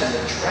imagine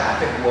the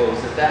traffic woes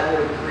that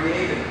would have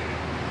created.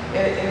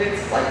 And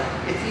it's like,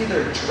 it's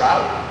either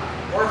drought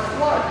or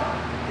flood.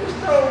 There's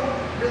no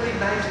really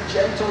nice,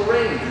 gentle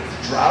rain.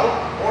 It's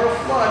drought or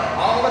flood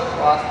all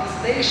across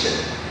this nation.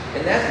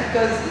 And that's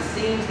because it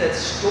seems that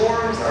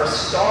storms are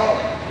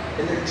stalling,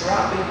 and they're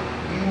dropping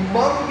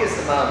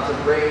humongous amounts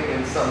of rain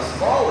in some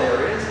small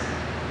areas,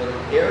 but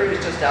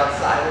areas just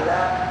outside of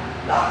that,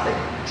 nothing,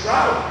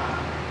 drought.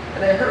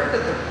 And I heard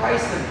that the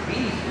price of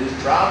beef is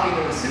dropping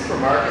in the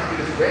supermarkets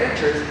because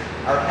ranchers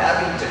are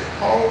having to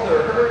cull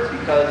their herds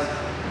because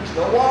there's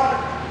no water.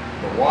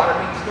 No water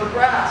means no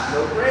grass,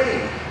 no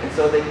grain, and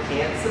so they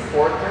can't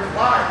support their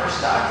flock, their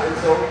stock, and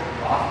so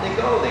off they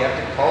go. They have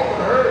to cull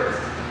the herds.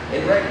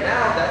 And right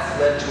now, that's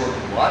led to a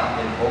glut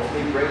and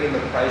hopefully bringing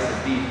the price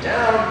of beef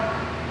down.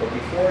 But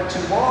before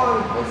too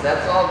long, once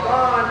that's all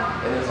gone,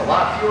 and there's a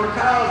lot fewer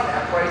cows,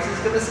 that price is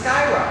going to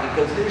skyrocket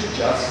because there's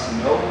just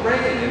no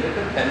rain in a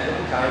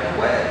dependable kind of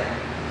way.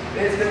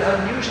 And it's been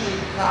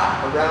unusually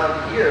hot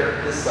around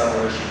here this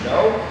summer, as you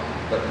know,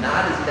 but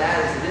not as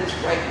bad as it is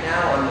right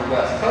now on the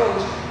West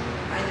Coast.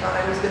 I thought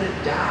I was going to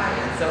die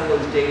on some of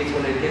those days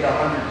when it hit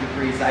 100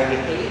 degrees. I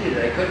hated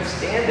it. I couldn't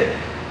stand it.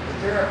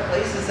 But there are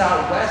places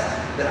out west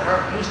that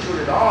aren't used to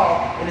it at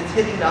all, and it's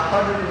hitting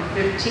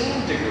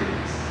 115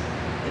 degrees.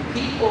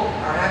 People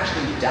are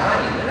actually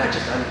dying. They're not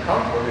just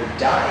uncomfortable, they're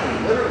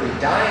dying, literally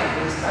dying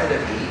from this kind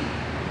of heat.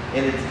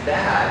 And it's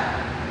bad,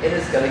 and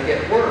it's going to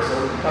get worse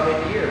over the coming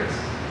years.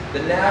 The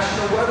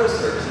National Weather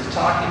Service is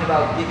talking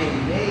about giving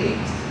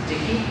names to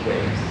heat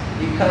waves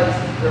because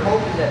they're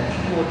hoping that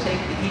people will take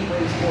the heat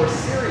waves more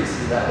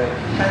seriously that way,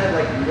 kind of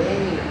like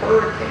naming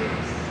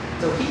hurricanes.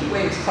 So heat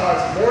waves cause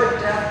more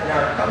death in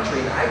our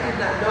country, and I did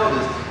not know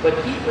this,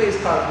 but heat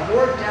waves cause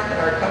more death in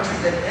our country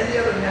than any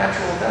other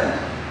natural event.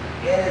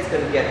 And it's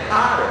going to get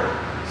hotter,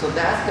 so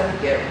that's going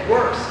to get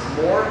worse.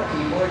 More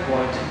people are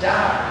going to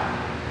die.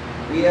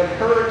 We have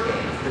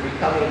hurricanes. They're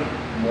becoming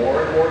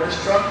more and more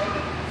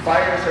destructive.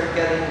 Fires are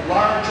getting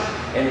larger,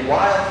 and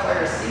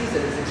wildfire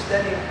season is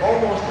extending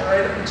almost right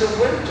up until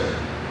winter.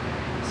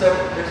 So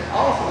there's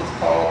also what's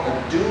called a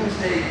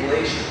doomsday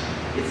glacier.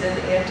 It's in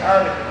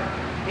Antarctica.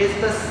 It's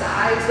the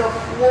size of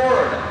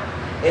Florida,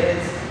 and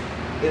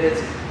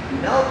it's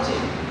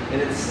melting,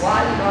 and it's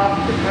sliding off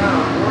the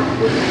ground more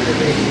quickly than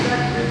they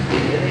expected,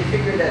 and they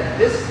figured that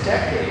this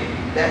decade,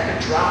 that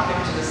could drop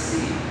into the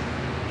sea.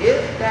 If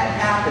that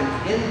happens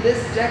in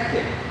this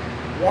decade,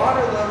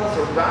 water levels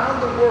around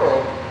the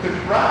world could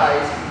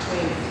rise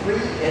between 3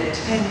 and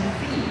 10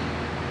 feet.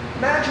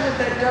 Imagine what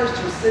that does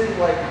to a city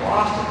like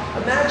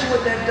Boston. Imagine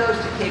what that does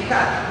to Cape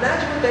Cod.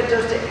 Imagine what that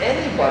does to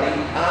anybody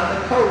on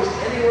the coast,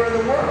 anywhere in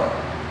the world.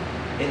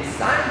 And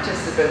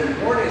scientists have been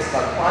warning us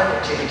about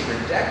climate change for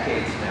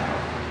decades now.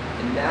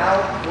 And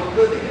now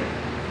we're living it.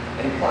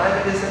 And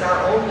climate isn't our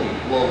only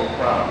global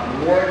problem.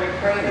 The war in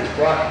Ukraine has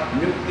brought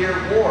nuclear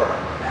war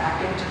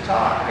back into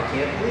talk. I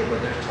can't believe it.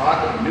 There's talk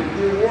of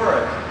nuclear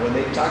war. When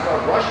they talk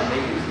about Russia,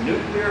 they use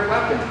nuclear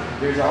weapons.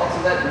 There's also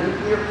that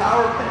nuclear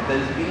power plant that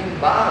is being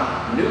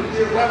bombed.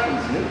 Nuclear weapons,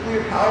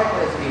 nuclear power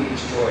plants being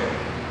destroyed.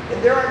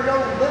 And there are no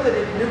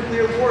limited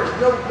nuclear wars,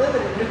 no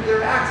limited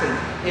nuclear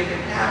accidents. If it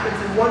happens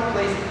in one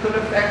place, it could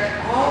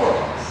affect all of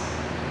us.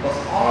 Plus,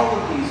 all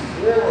of these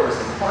wars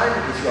and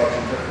climate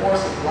disruptions are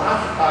forcing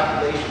lots of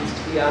populations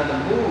to be on the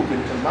move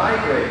and to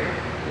migrate.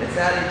 And it's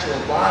adding to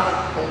a lot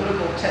of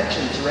political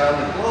tensions around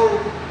the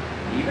globe,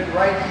 even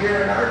right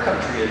here in our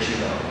country, as you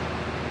know.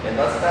 And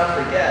let's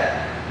not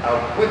forget how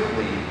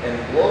quickly and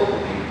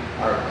globally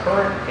our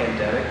current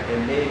pandemic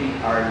and maybe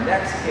our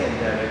next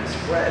pandemic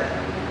spread.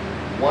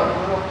 One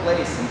little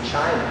place in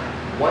China,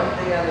 one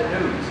day on the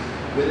news,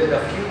 within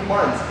a few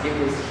months, it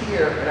was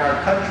here in our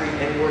country,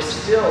 and we're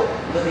still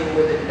living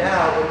with it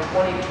now in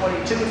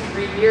 2022,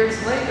 3 years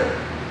later.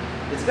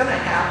 It's going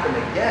to happen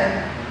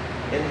again,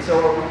 and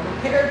so are we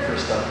prepared for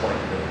stuff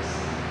like this?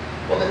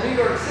 Well, the New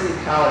York City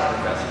college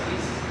professor,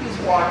 he's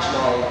watching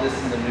all of this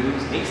in the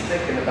news, and he's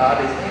thinking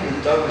about it. His name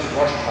is Douglas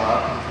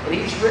Rushkoff, and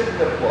he's written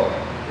a book.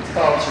 It's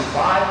called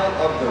Survival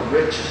of the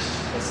Richest,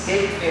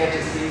 Escape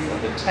Fantasies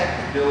of the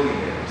Tech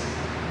Billionaires.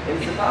 And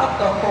it's about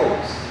the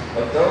hopes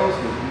of those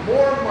with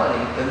more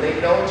money than they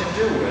know what to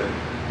do with,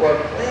 who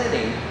are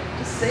planning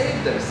to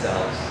save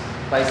themselves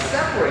by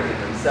separating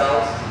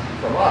themselves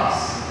from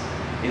us.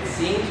 It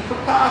seems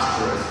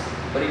preposterous,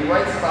 but he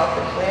writes about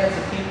the plans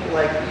of people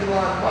like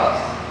Elon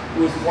Musk,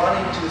 who is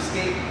wanting to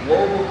escape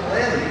global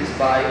calamities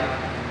by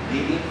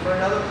leaving for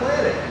another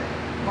planet,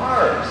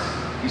 Mars.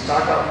 He's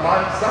talking about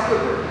Mark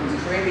Zuckerberg, who's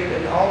creating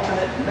an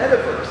alternate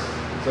metaverse.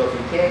 So if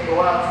you can't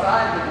go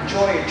outside and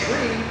enjoy a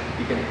tree,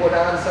 you can put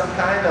on some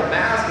kind of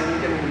mask and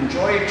you can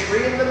enjoy a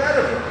tree in the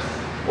metaverse.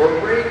 Or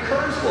Ray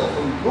Kurzweil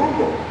from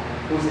Google,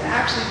 who's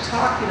actually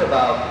talking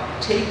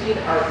about taking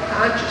our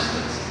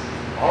consciousness,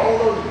 all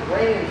those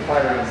brain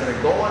firings that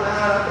are going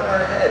on up in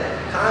our head,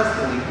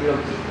 constantly,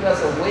 keeping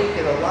us awake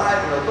and alive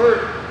and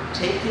alert,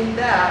 taking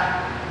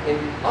that and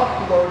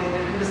uploading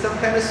it into some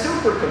kind of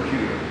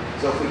supercomputer.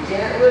 So if we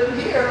can't live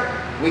here,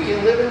 we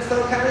can live in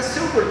some kind of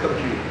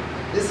supercomputer.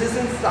 This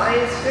isn't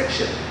science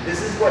fiction.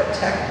 This is what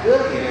tech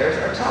billionaires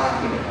are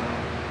talking about.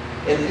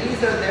 And these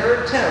are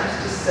their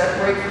attempts to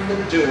separate from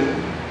the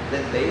doom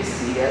that they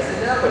see as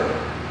inevitable.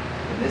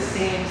 And this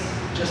seems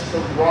just the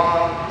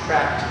wrong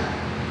track to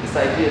it. This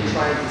idea of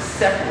trying to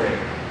separate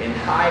and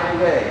hide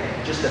away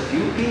just a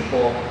few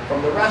people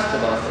from the rest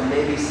of us and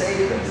maybe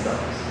save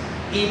themselves.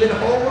 Even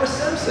Homer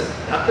Simpson,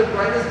 not the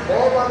brightest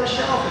bulb on the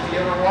shelf if you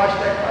ever watched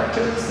that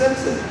cartoon, The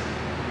Simpsons.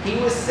 He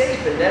was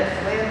safe in Ned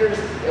Flanders'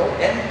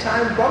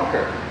 end-time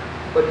bunker,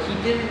 but he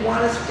didn't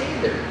want to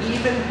stay there.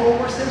 Even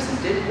Homer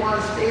Simpson didn't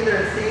want to stay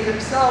there and save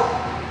himself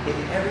if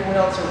everyone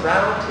else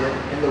around him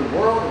and the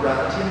world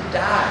around him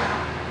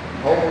died.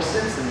 Homer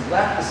Simpson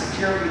left the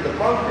security of the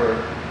bunker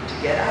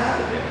to get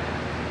out of there.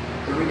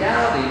 The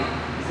reality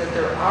is that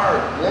there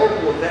are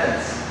global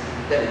events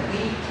that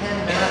we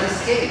cannot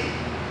escape.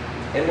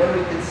 And when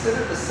we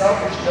consider the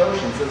selfish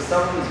notions of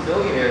some of these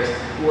billionaires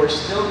who are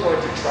still going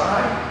to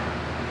try,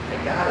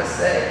 I gotta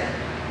say,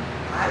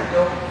 I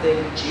don't think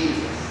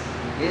Jesus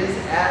is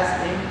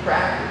as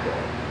impractical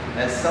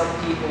as some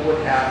people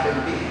would have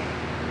him be.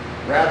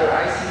 Rather,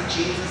 I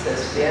see Jesus as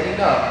standing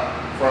up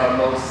for our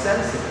most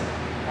sensible,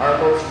 our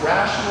most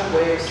rational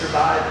way of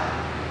surviving.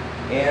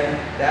 And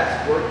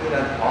that's working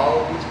on all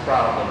of these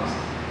problems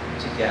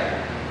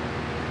together.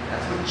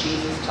 That's what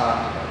Jesus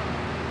talked about,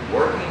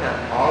 working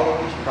on all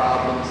of these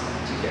problems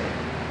together.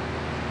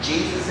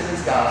 Jesus and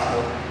his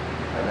gospel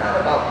are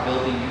not about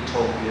building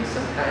utopias,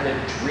 some kind of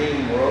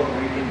dream world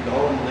where you can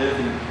go and live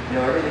and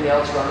everything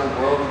else around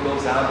the world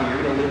goes on, but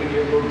you're going to live in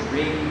your little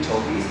dream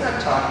utopia. He's not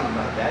talking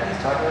about that.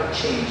 He's talking about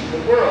changing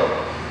the world.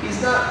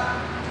 He's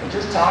not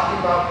just talking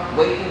about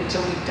waiting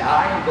until we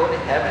die and go to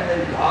heaven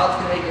and God's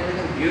going to make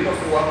everything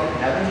beautiful up in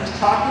heaven. He's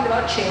talking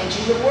about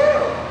changing the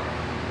world.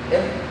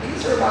 And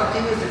these are about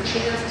giving us a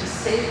chance to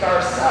save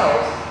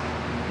ourselves,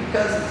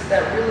 because it's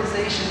that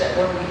realization that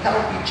when we help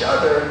each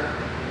other,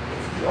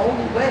 it's the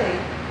only way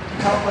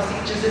help us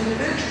each as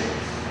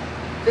individuals.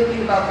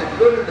 Thinking about the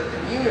good of the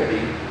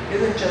community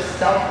isn't just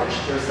selfish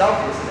or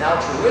selfless and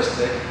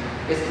altruistic.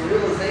 It's the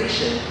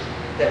realization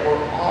that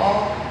we're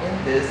all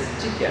in this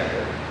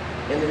together,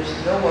 and there's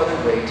no other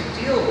way to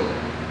deal with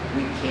it.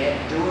 We can't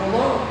do it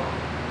alone.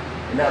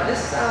 And now this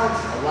sounds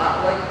a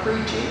lot like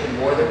preaching and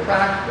more than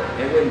practical.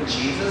 And when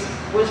Jesus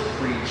was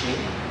preaching,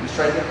 he was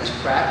trying to get this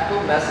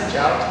practical message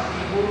out to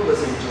people who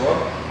listen to him,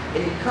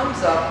 and he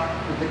comes up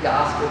with the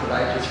gospel that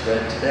I just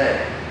read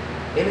today.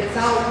 And it's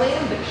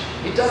outlandish.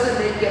 It doesn't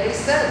make any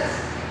sense.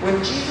 When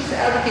Jesus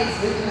advocates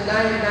leaving the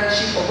 99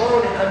 sheep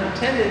alone and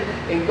unattended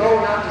and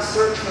going out to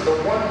search for the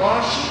one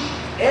lost sheep,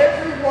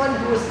 everyone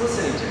who was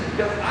listening to him,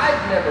 because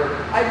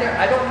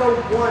I don't know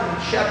one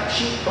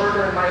sheep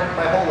herder in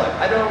my whole life.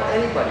 I don't know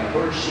anybody who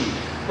herded sheep.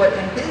 But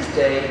in his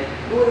day,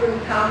 it would have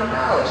been common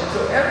knowledge. And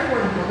so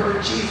everyone who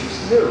heard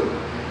Jesus knew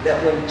that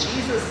when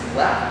Jesus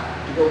left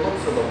to go look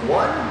for the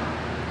one,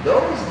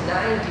 those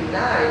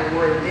 99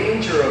 were in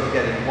danger of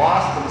getting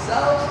lost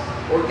themselves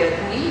or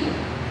getting eaten.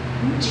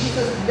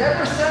 Jesus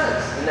never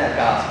says in that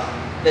gospel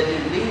that he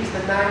leaves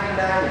the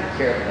 99 in the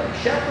care of another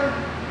shepherd.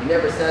 He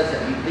never says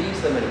that he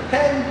leaves them in a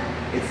pen.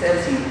 It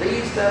says he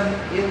leaves them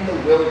in the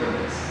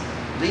wilderness.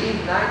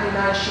 Leave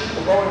 99 sheep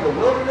alone in the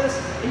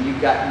wilderness, and you've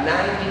got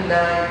 99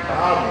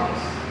 problems.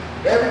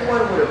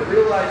 Everyone would have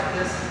realized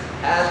this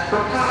as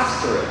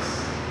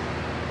preposterous.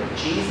 But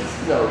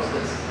Jesus knows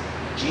this.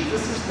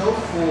 Jesus is no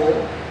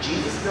fool.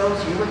 Jesus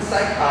knows human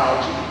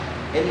psychology,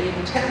 and he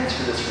intends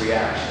for this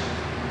reaction.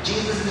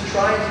 Jesus is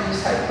trying to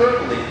use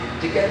hyperbole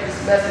to get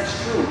this message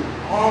through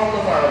all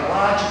of our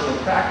logical and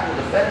practical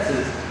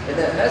defenses, and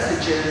that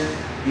message is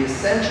the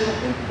essential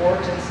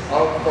importance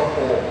of the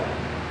whole.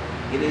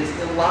 It is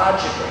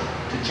illogical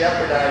to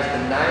jeopardize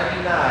the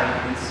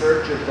 99 in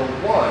search of the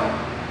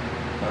one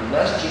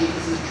unless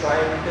Jesus is trying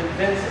to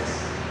convince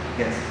us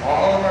against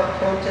all of our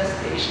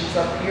protestations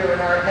up here in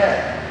our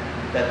head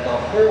that the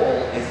whole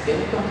is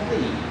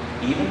incomplete,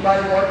 even by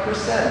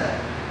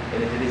 1%.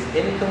 And if it is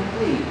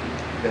incomplete,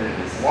 then it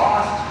is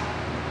lost,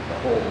 the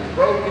whole is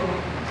broken,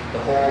 the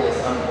whole is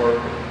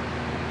unworkable.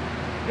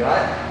 You know,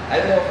 I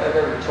don't know if I've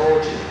ever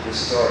told you this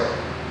story,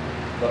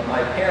 but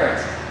my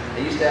parents,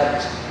 they used to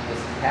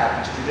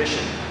have this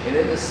tradition, and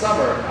in the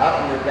summer,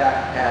 out on their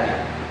back patio,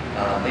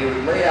 they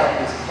would lay out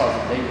this puzzle,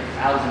 maybe a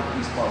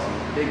 1,000-piece puzzle,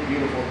 a big,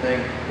 beautiful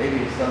thing,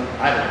 maybe some,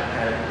 I don't know,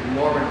 kind of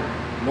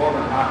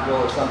Norman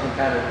Rockwell or something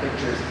kind of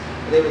pictures.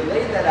 And they would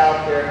lay that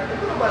out there,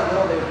 and little by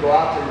little, they would go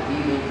out there in the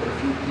evening, put a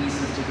few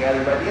pieces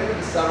together. By the end of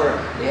the summer,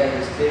 they had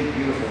this big,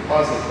 beautiful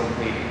puzzle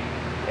completed.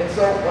 And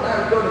so when I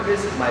would go to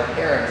visit my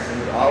parents, they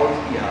would always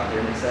be out there,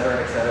 and et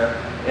cetera, et cetera.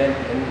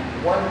 And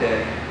one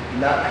day,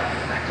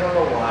 I don't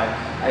know why,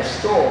 I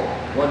stole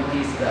one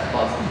piece of that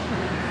puzzle.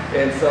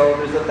 And so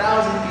there's a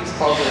 1,000-piece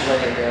puzzle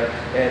laying there,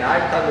 and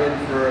I come in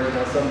for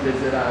some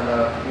visit on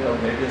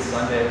maybe a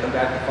Sunday, I come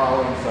back the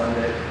following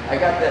Sunday. I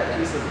got that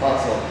piece of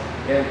puzzle,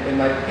 and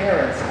my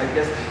parents, I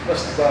guess,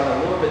 must have gone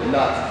a little bit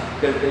nuts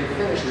because they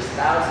finished this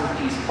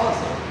 1,000-piece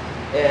puzzle,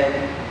 and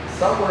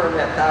somewhere in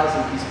that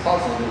 1,000-piece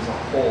puzzle there's a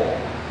hole.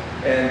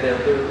 And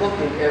they're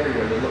looking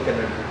everywhere. They're looking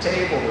at the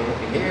table, they're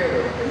looking here,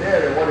 they're looking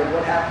there, they're wondering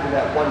what happened to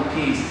that one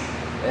piece.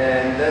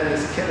 And then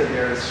this kid of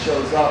theirs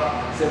shows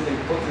up, simply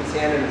puts his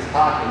hand in his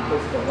pocket and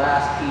puts the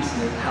last piece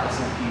in the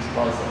 1,000-piece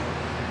puzzle.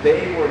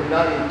 They were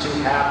none too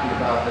happy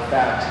about the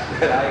fact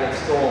that I had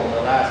stolen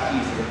the last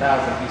piece of the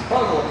 1,000-piece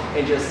puzzle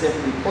and just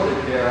simply put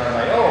it there on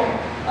my own.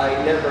 I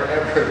never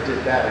ever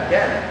did that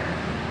again.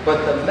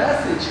 But the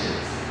message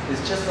is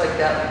just like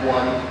that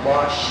one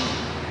lost sheep.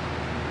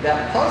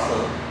 That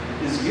puzzle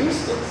is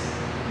useless.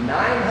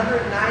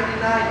 999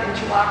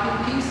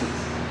 interlocking pieces.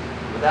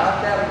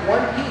 Without that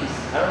one piece,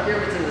 I don't care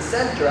if it's in the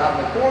center, out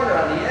in the corner,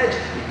 on the edge,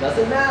 it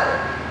doesn't matter.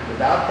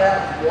 Without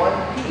that one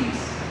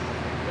piece,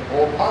 the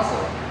whole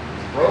puzzle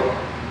is broken.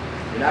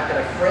 You're not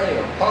going to frame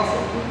a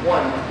puzzle with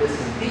one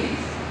missing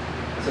piece.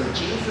 So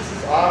Jesus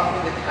is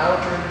offering the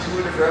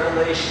counterintuitive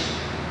revelation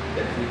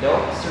that if we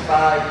don't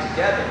survive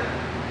together,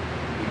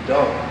 we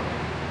don't.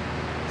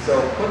 So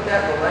put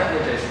that in the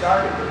language I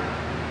started with.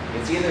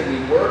 It's either we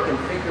work and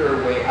figure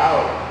our way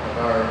out of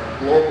our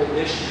global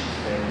issues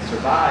and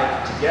survive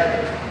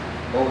together,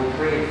 or we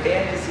create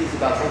fantasies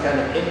about some kind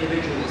of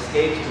individual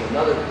escapes to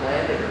another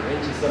planet or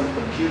into some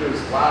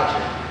computer's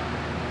logic,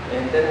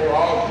 and then we're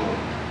all doomed.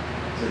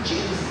 So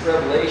Jesus'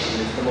 revelation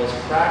is the most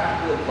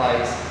practical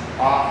advice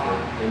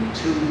offered in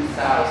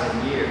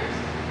 2,000 years.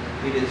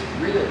 It is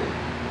really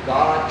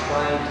God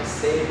trying to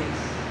save us.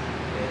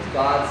 And it's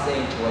God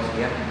saying to us,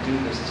 we have to do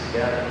this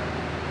together.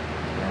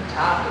 And on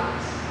top of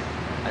this,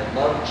 I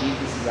love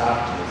Jesus'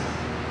 optimism.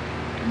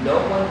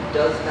 No one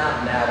does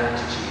not matter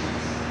to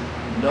Jesus.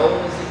 No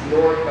one is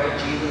ignored by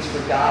Jesus,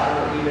 forgotten,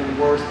 or even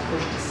worse,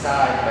 pushed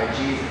aside by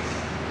Jesus.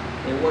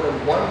 And what a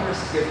wondrous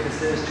gift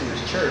this is to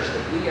his church,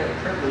 that we are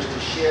privileged to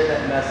share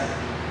that message,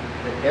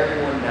 that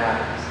everyone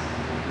matters.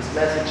 This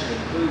message of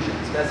inclusion,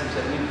 this message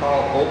that we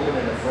call open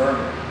and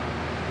affirming.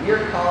 We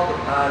are called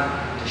upon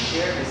to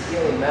share this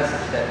healing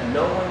message that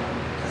no one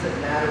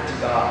doesn't matter to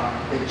God,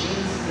 that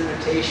Jesus'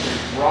 invitation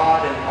is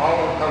broad and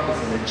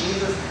all-encompassing, that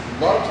Jesus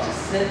loves to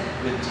sit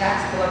with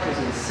tax collectors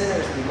and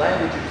sinners in the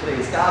language of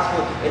today's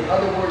gospel. In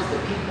other words, the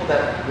people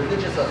that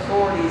religious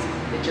authorities,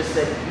 it just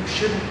said you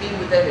shouldn't be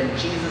with them, and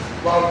Jesus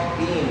loved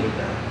being with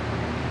them.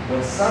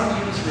 When some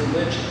use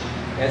religion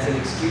as an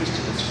excuse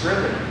to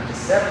discriminate, to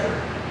separate,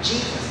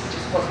 Jesus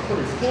just must put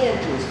his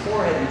hand to his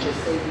forehead and just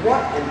say,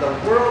 what in the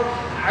world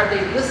are they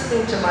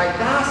listening to my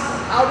gospel?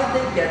 How did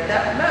they get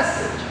that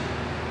message?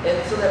 And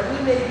so that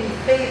we may be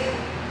faithful,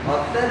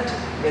 authentic,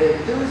 and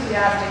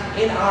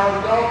enthusiastic in our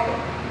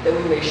welcome, that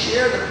we may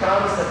share the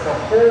promise that the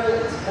whole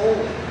is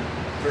holy.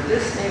 For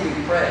this may we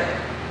pray,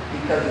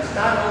 because it's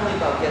not only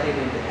about getting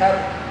into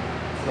heaven,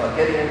 it's about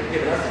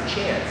giving us a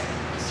chance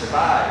to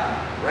survive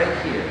right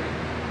here,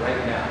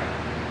 right now.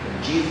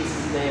 In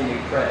Jesus' name we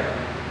pray.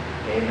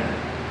 Amen.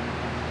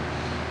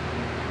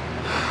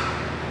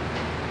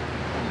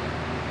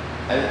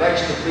 I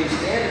invite you to please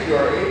stand if you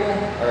are able.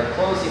 Our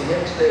closing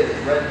hymn today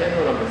is red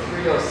hymnal number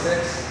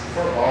 306,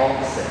 For All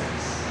the Saints.